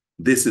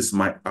 This is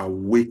my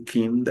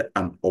awakened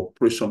and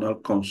operational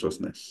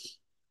consciousness.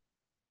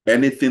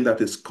 Anything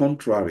that is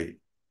contrary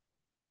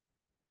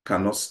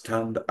cannot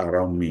stand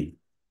around me.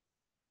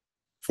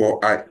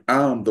 For I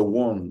am the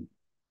one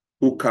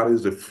who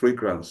carries the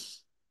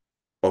fragrance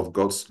of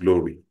God's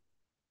glory.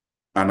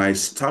 And I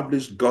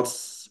establish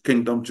God's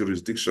kingdom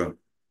jurisdiction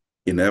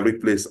in every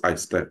place I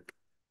step.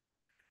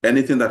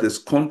 Anything that is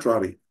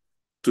contrary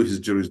to his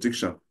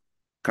jurisdiction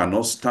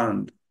cannot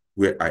stand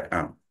where I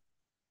am.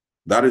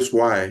 That is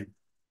why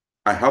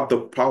I have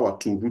the power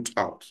to root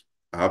out.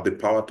 I have the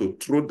power to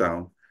throw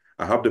down.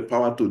 I have the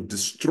power to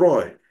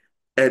destroy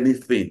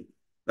anything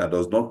that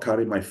does not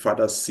carry my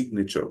Father's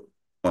signature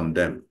on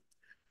them,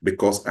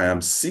 because I am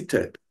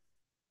seated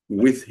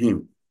with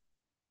him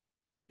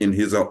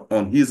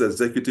on his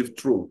executive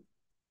throne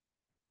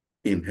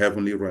in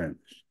heavenly realms.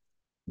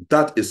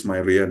 That is my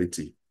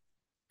reality.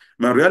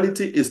 My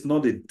reality is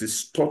not a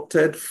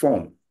distorted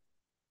form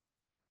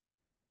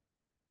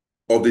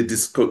of the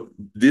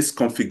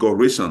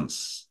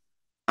disconfigurations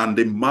and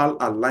the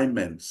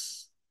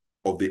malalignments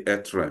of the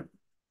earth realm.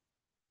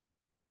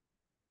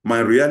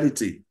 My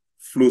reality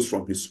flows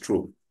from his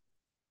throne,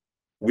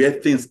 where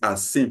things are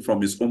seen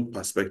from his own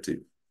perspective,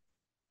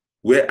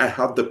 where I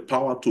have the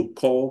power to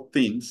call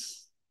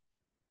things,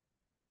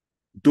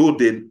 though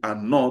they are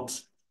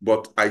not,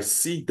 but I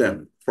see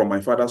them from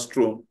my Father's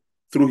throne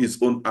through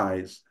his own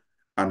eyes,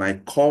 and I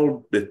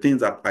call the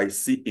things that I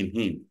see in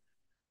him.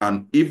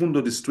 And even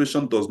though the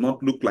situation does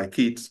not look like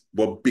it,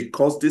 but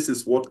because this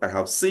is what I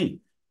have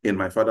seen in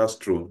my Father's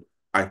throne,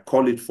 I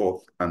call it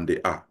forth and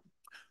they are.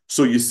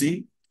 So you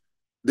see,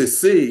 they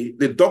say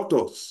the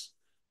doctors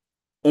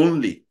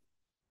only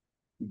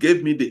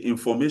gave me the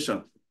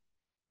information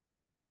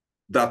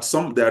that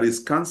there is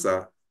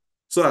cancer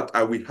so that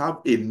I will have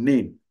a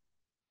name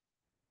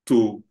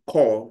to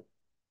call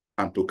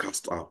and to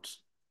cast out.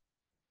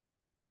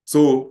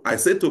 So I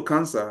say to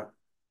cancer,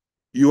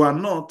 you are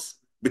not,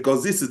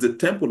 because this is the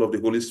temple of the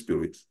Holy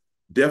Spirit,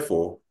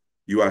 therefore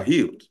you are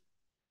healed.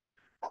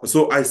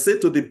 So I say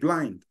to the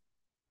blind,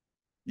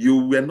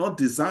 you were not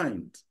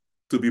designed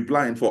to be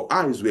blind, for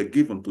eyes were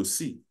given to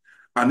see.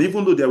 And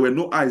even though there were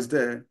no eyes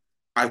there,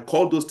 I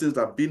call those things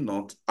that be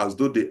not as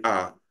though they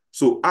are.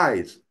 So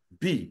eyes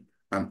be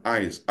and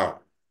eyes are.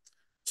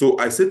 So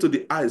I say to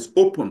the eyes,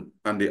 open,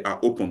 and they are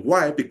open.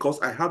 Why? Because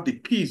I have the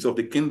keys of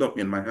the kingdom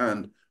in my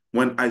hand.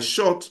 When I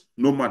shut,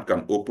 no man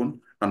can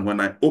open. And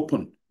when I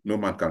open, no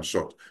man can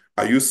shut.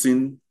 Are you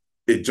seeing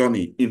a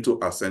journey into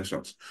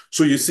ascensions?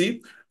 So you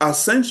see,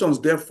 ascensions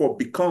therefore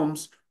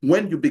becomes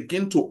when you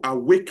begin to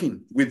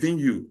awaken within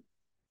you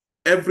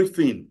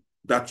everything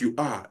that you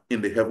are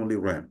in the heavenly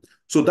realm.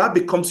 So that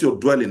becomes your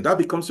dwelling. That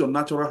becomes your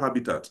natural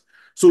habitat.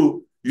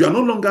 So you are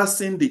no longer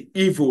seeing the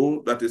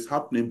evil that is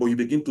happening, but you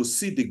begin to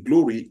see the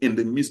glory in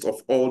the midst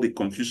of all the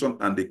confusion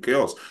and the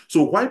chaos.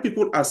 So while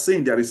people are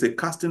saying there is a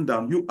casting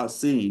down, you are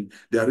saying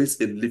there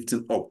is a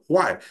lifting up.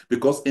 Why?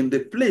 Because in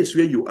the place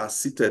where you are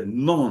seated,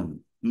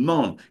 none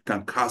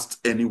can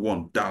cast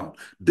anyone down.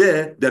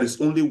 There is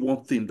only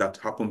one thing that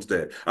happens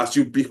there. As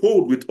you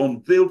behold with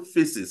unveiled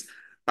faces,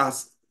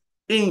 as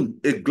in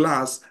a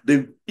glass,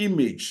 the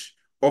image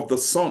of the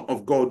Son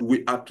of God,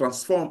 we are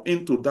transformed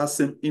into that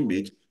same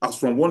image as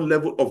from one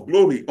level of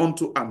glory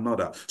unto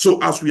another.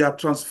 So as we are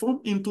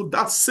transformed into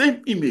that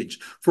same image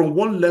from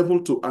one level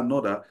to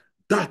another,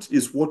 that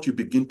is what you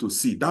begin to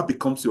see. That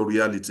becomes your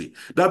reality.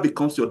 That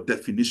becomes your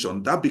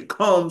definition. That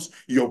becomes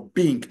your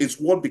being. It's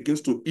what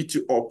begins to eat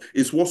you up.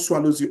 It's what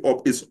swallows you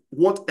up. It's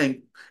what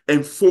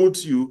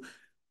enfolds you.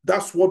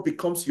 That's what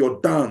becomes your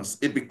dance.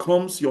 It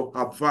becomes your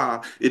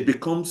hava. It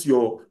becomes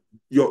your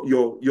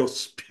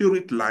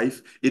spirit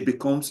life. It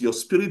becomes your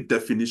spirit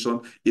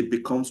definition. It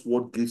becomes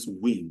what gives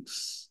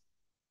wings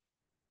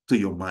to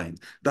your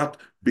mind. That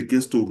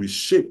begins to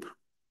reshape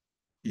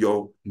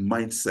your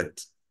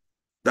mindset.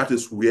 That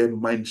is where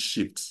mind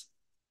shift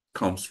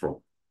comes from.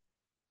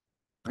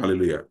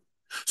 Hallelujah.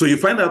 So you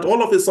find that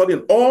all of a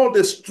sudden, all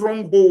the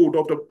stronghold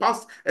of the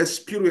past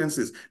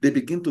experiences, they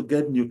begin to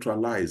get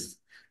neutralized.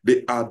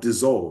 They are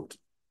dissolved.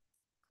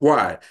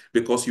 Why?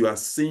 Because you are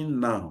seeing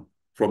now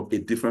from a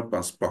different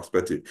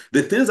perspective.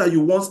 The things that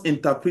you once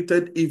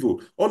interpreted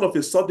evil, all of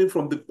a sudden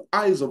from the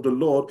eyes of the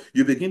Lord,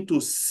 you begin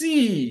to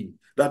see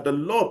that the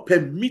Lord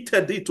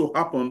permitted it to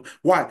happen.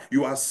 Why?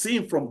 You are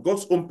seeing from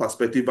God's own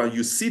perspective, and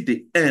you see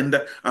the end,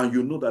 and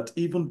you know that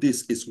even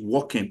this is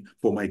working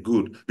for my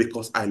good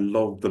because I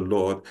love the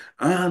Lord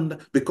and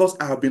because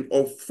I have been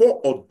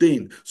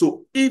foreordained.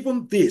 So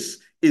even this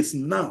is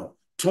now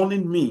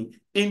turning me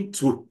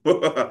into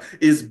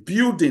is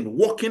building,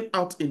 working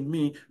out in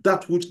me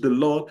that which the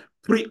Lord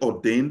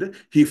preordained,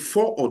 he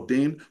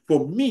foreordained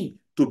for me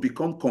to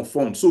become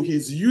conformed. So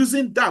he's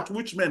using that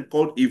which men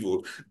called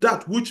evil,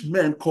 that which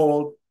men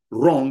called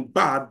wrong,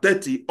 bad,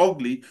 dirty,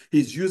 ugly.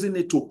 He's using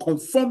it to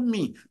conform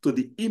me to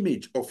the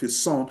image of his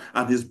son,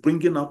 and he's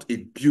bringing out a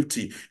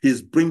beauty.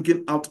 He's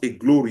bringing out a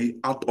glory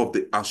out of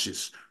the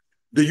ashes.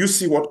 Do you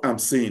see what I'm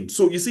saying?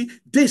 So you see,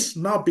 this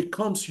now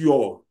becomes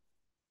your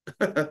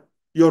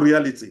your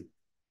reality.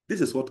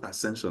 This is what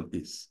ascension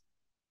is.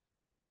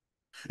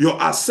 Your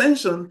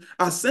ascension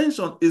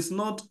is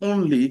not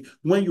only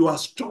when you are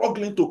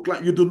struggling to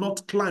climb. You do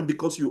not climb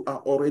because you are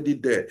already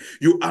there.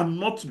 You are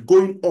not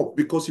going up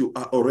because you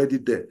are already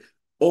there.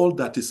 All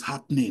that is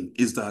happening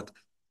is that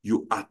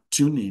you are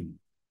tuning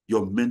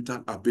your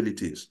mental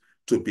abilities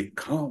to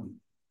become,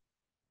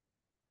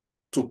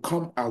 to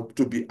come out,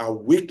 to be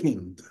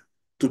awakened,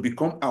 to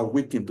become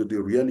awakened to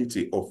the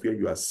reality of where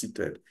you are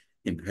seated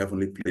in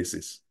heavenly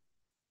places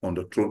on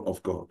the throne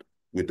of God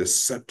with the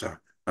scepter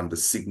and the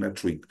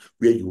signet ring,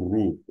 where you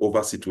rule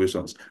over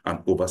situations and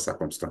over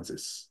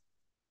circumstances.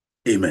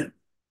 Amen.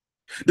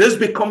 This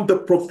becomes the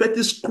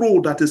prophetic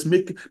scroll that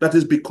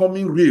is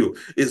becoming real,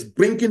 is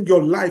bringing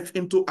your life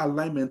into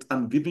alignment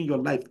and giving your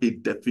life a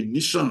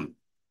definition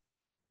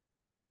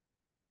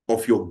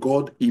of your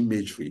God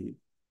imagery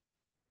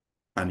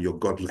and your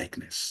God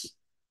likeness.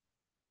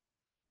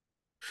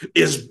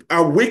 Is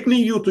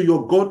awakening you to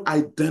your God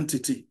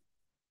identity.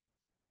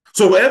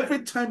 So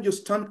every time you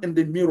stand in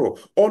the mirror,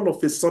 all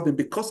of a sudden,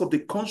 because of the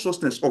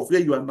consciousness of where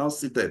you are now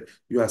seated,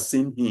 you are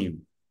seeing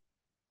him.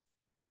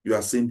 You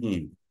are seeing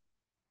him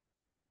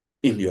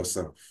in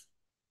yourself.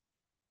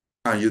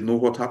 And you know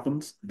what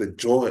happens? The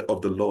joy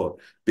of the Lord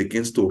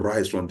begins to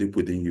rise from deep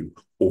within you,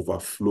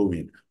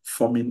 overflowing,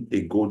 forming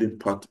a golden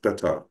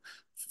petal,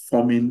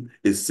 forming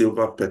a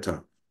silver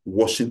petal,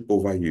 washing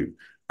over you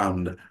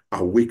and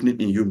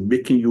awakening in you,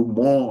 making you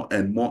more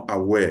and more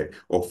aware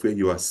of where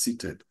you are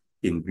seated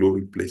in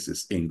glory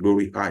places, in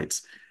glory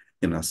heights,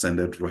 in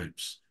ascended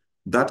realms.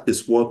 That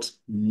is what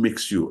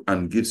makes you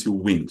and gives you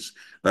wings.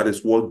 That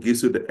is what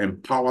gives you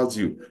empowers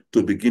you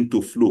to begin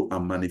to flow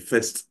and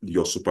manifest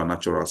your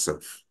supernatural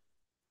self.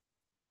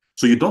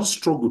 So you don't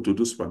struggle to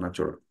do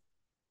supernatural.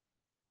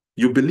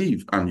 You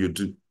believe and you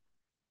do.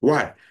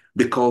 Why?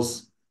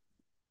 Because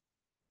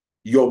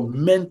your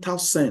mental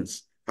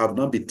sense have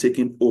now been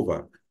taken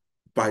over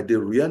by the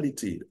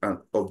reality and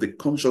of the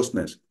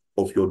consciousness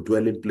of your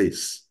dwelling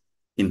place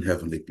in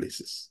heavenly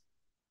places.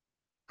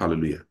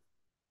 Hallelujah.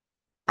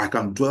 I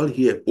can dwell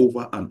here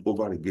over and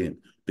over again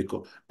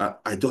because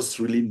I just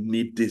really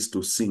need this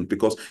to sink.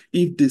 Because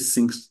if this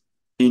sinks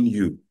in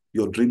you,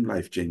 your dream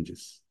life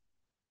changes.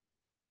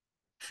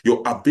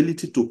 Your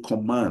ability to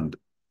command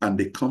and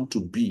they come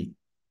to be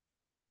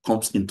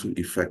comes into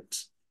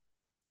effect.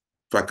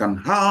 If I can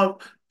have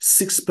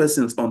 6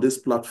 persons on this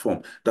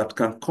platform that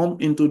can come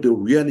into the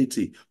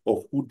reality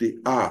of who they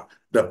are,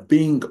 the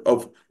being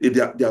of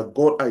their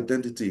God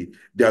identity,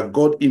 their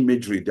God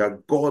imagery, their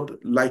God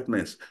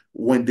likeness,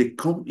 when they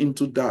come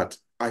into that,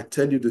 I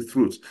tell you the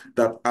truth,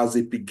 that as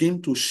they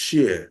begin to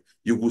share,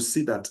 you will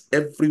see that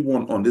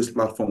everyone on this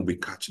platform will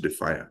catch the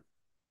fire.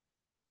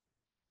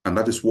 And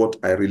that is what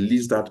I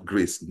release that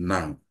grace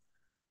now.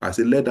 I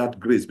say, let that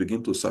grace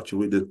begin to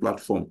saturate the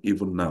platform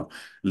even now.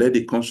 Let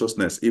the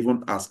consciousness,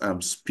 even as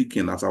I'm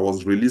speaking, as I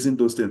was releasing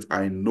those things,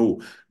 I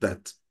know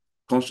that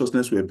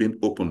consciousness were being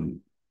opened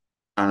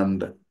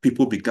and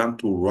people began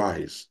to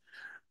rise.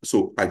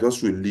 So I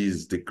just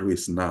release the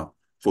grace now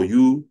for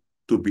you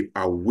to be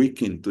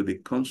awakened to the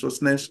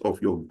consciousness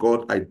of your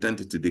God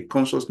identity, the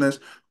consciousness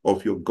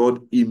of your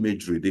God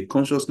imagery, the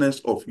consciousness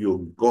of your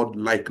God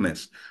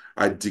likeness.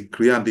 I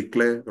decree and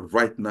declare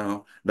right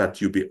now that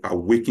you be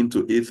awakened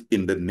to it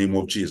in the name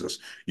of Jesus.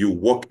 You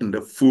walk in the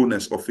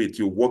fullness of it.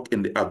 You walk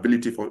in the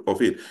ability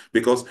of it,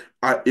 because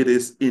it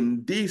is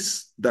in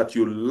this that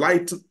you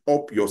light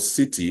up your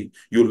city,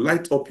 you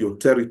light up your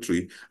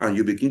territory, and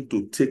you begin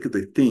to take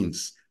the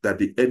things that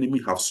the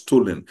enemy have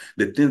stolen,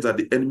 the things that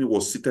the enemy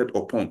was seated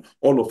upon.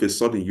 All of a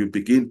sudden, you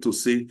begin to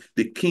say,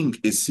 the king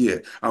is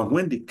here. And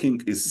when the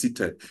king is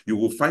seated, you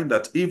will find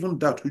that even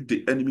that which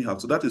the enemy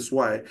has. So that is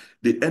why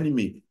the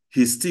enemy,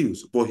 he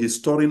steals, but he's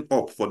storing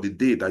up for the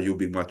day that you'll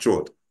be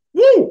matured.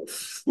 Woo!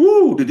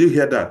 Woo! Did you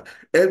hear that?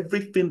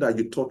 Everything that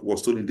you thought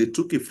was stolen, they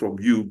took it from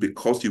you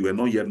because you were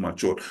not yet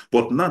matured.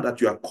 But now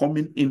that you are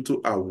coming into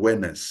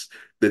awareness,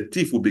 the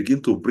thief will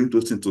begin to bring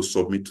those things to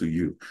submit to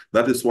you.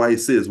 That is why it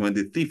says, when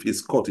the thief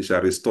is caught, he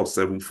shall restore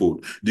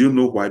sevenfold. Do you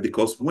know why?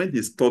 Because when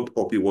he stored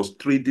up, he was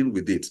trading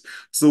with it.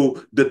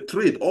 So the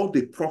trade, all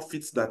the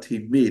profits that he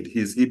made,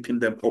 he's heaping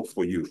them up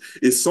for you.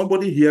 Is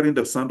somebody hearing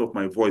the sound of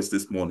my voice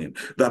this morning?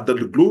 That the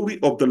glory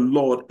of the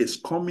Lord is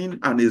coming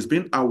and is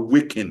being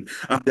awakened.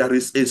 And there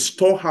is a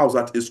storehouse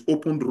that is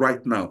opened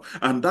right now.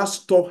 And that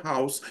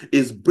storehouse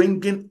is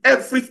bringing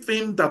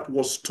everything that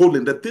was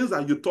stolen, the things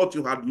that you thought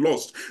you had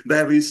lost.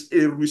 There is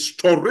a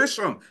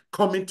restoration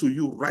coming to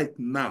you right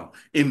now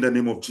in the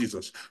name of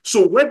Jesus.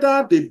 So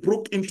whether they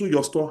broke into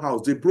your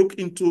storehouse, they broke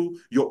into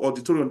your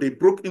auditorium, they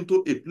broke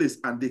into a place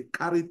and they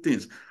carried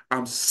things,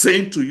 I'm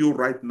saying to you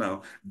right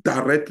now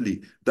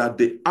directly that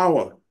the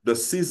hour, the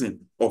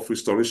season of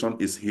restoration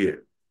is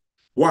here.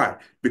 Why?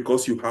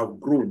 Because you have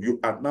grown. You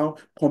are now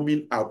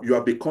coming out. You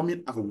are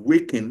becoming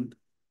awakened.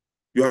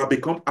 You have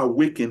become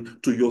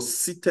awakened to your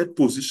seated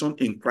position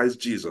in Christ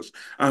Jesus.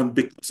 And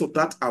because of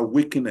that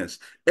awakeness,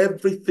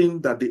 everything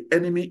that the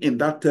enemy in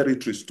that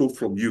territory stole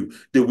from you,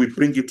 they will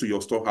bring it to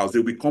your storehouse. They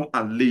will come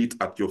and lay it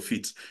at your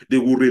feet. They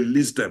will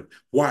release them.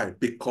 Why?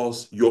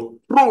 Because your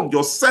throne,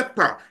 your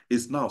scepter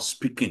is now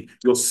speaking.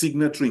 Your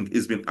signet ring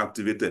is being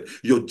activated.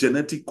 Your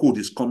genetic code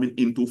is coming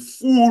into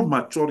full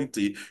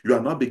maturity. You are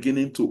now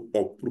beginning to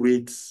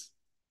operate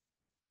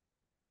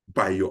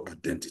by your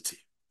identity.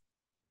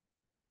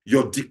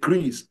 Your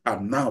decrees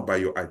are now by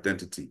your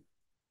identity.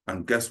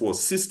 And guess what?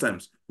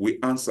 Systems will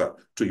answer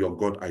to your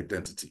God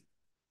identity.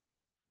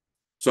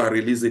 So I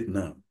release it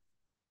now.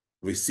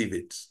 Receive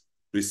it.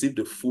 Receive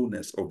the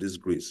fullness of this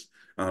grace.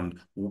 And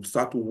we'll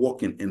start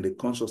walking in the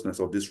consciousness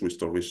of this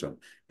restoration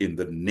in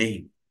the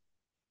name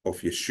of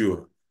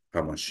Yeshua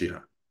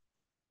HaMashiach.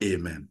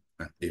 Amen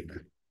and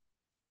amen.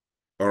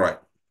 All right.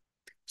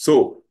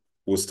 So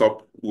we'll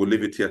stop. We'll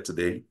leave it here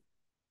today.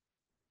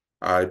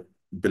 I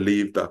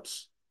believe that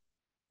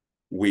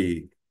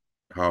we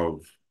have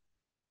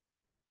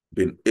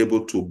been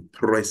able to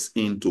press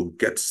in to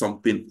get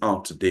something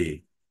out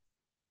today.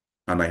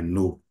 And I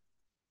know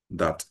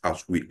that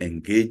as we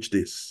engage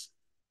this,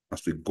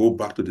 as we go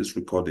back to this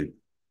recording,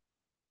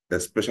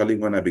 especially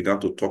when I began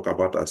to talk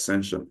about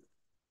ascension,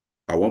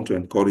 I want to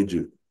encourage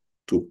you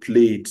to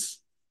play it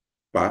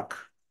back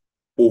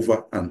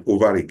over and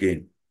over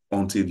again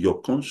until your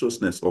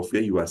consciousness of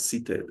where you are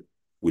seated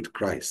with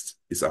Christ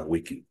is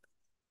awakened.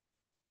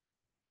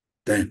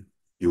 Then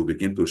you'll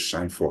begin to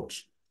shine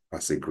forth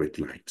as a great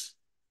light,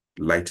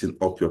 lighting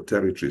up your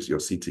territories, your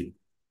city,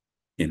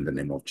 in the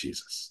name of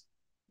Jesus.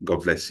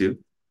 God bless you.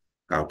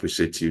 I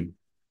appreciate you.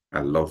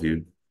 I love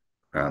you.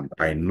 And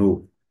I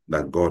know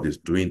that God is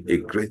doing a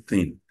great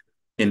thing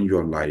in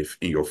your life,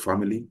 in your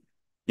family,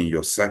 in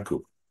your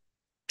circle,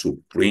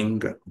 to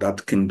bring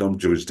that kingdom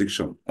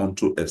jurisdiction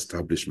onto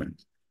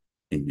establishment.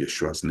 In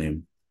Yeshua's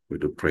name, we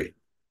do pray.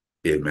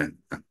 Amen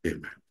and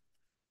amen.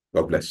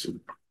 God bless you.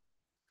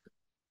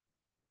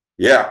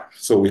 Yeah,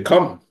 so we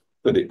come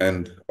to the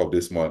end of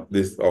this month,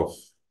 this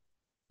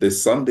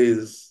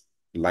Sunday's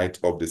Light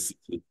of the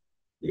City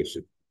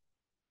worship.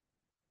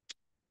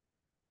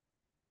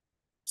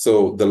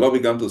 So the Lord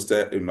began to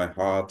stir in my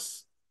heart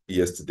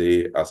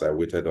yesterday as I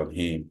waited on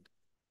him.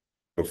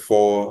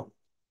 Before,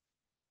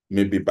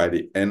 maybe by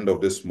the end of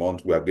this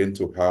month, we are going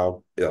to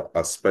have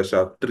a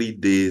special 3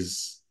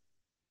 days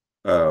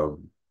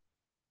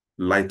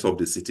Light of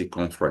the City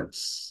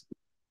conference.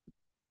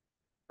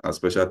 A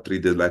special 3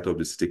 days Light of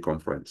the City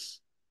conference.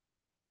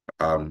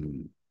 I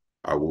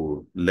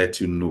will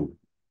let you know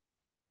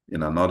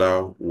in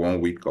another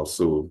 1 week or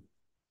so.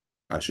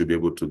 I should be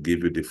able to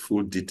give you the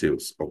full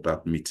details of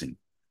that meeting.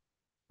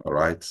 All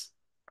right.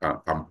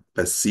 I'm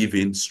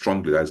perceiving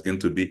strongly that it's going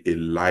to be a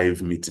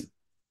live meeting.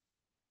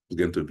 It's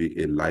going to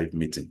be a live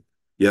meeting.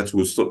 Yet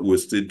we'll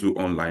still do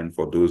online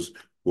for those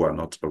who are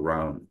not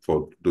around,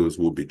 for those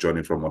who will be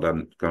joining from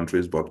other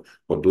countries. But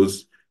for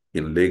those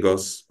in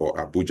Lagos or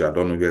Abuja, I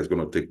don't know where it's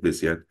going to take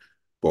place yet,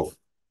 but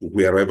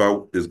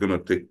wherever it's going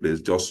to take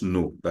place, just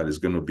know that it's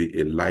going to be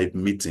a live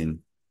meeting,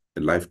 a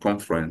live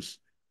conference,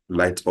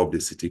 Light of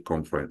the City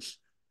conference.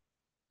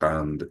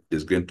 And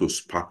it's going to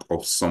spark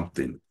off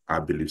something,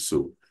 I believe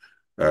so.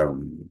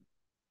 I'm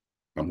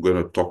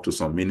going to talk to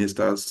some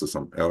ministers, to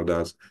some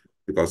elders,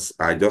 because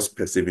I just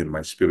perceive in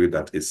my spirit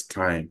that it's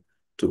time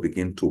to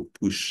begin to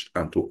push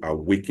and to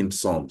awaken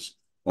sons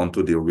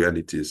onto the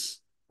realities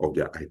of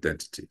their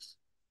identities.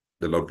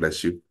 The Lord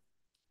bless you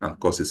and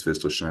cause his face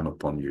to shine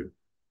upon you,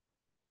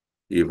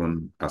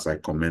 even as I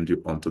commend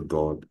you unto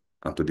God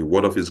and to the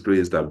word of his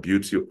grace that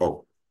builds you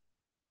up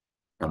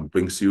and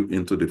brings you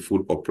into the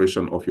full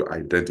operation of your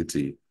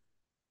identity.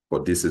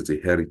 For this is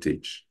the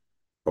heritage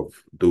of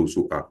those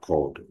who are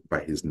called by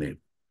his name.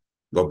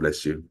 God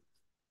bless you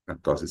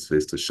and cause his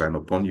face to shine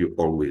upon you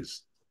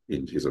always.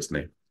 In Jesus'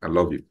 name. I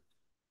love you.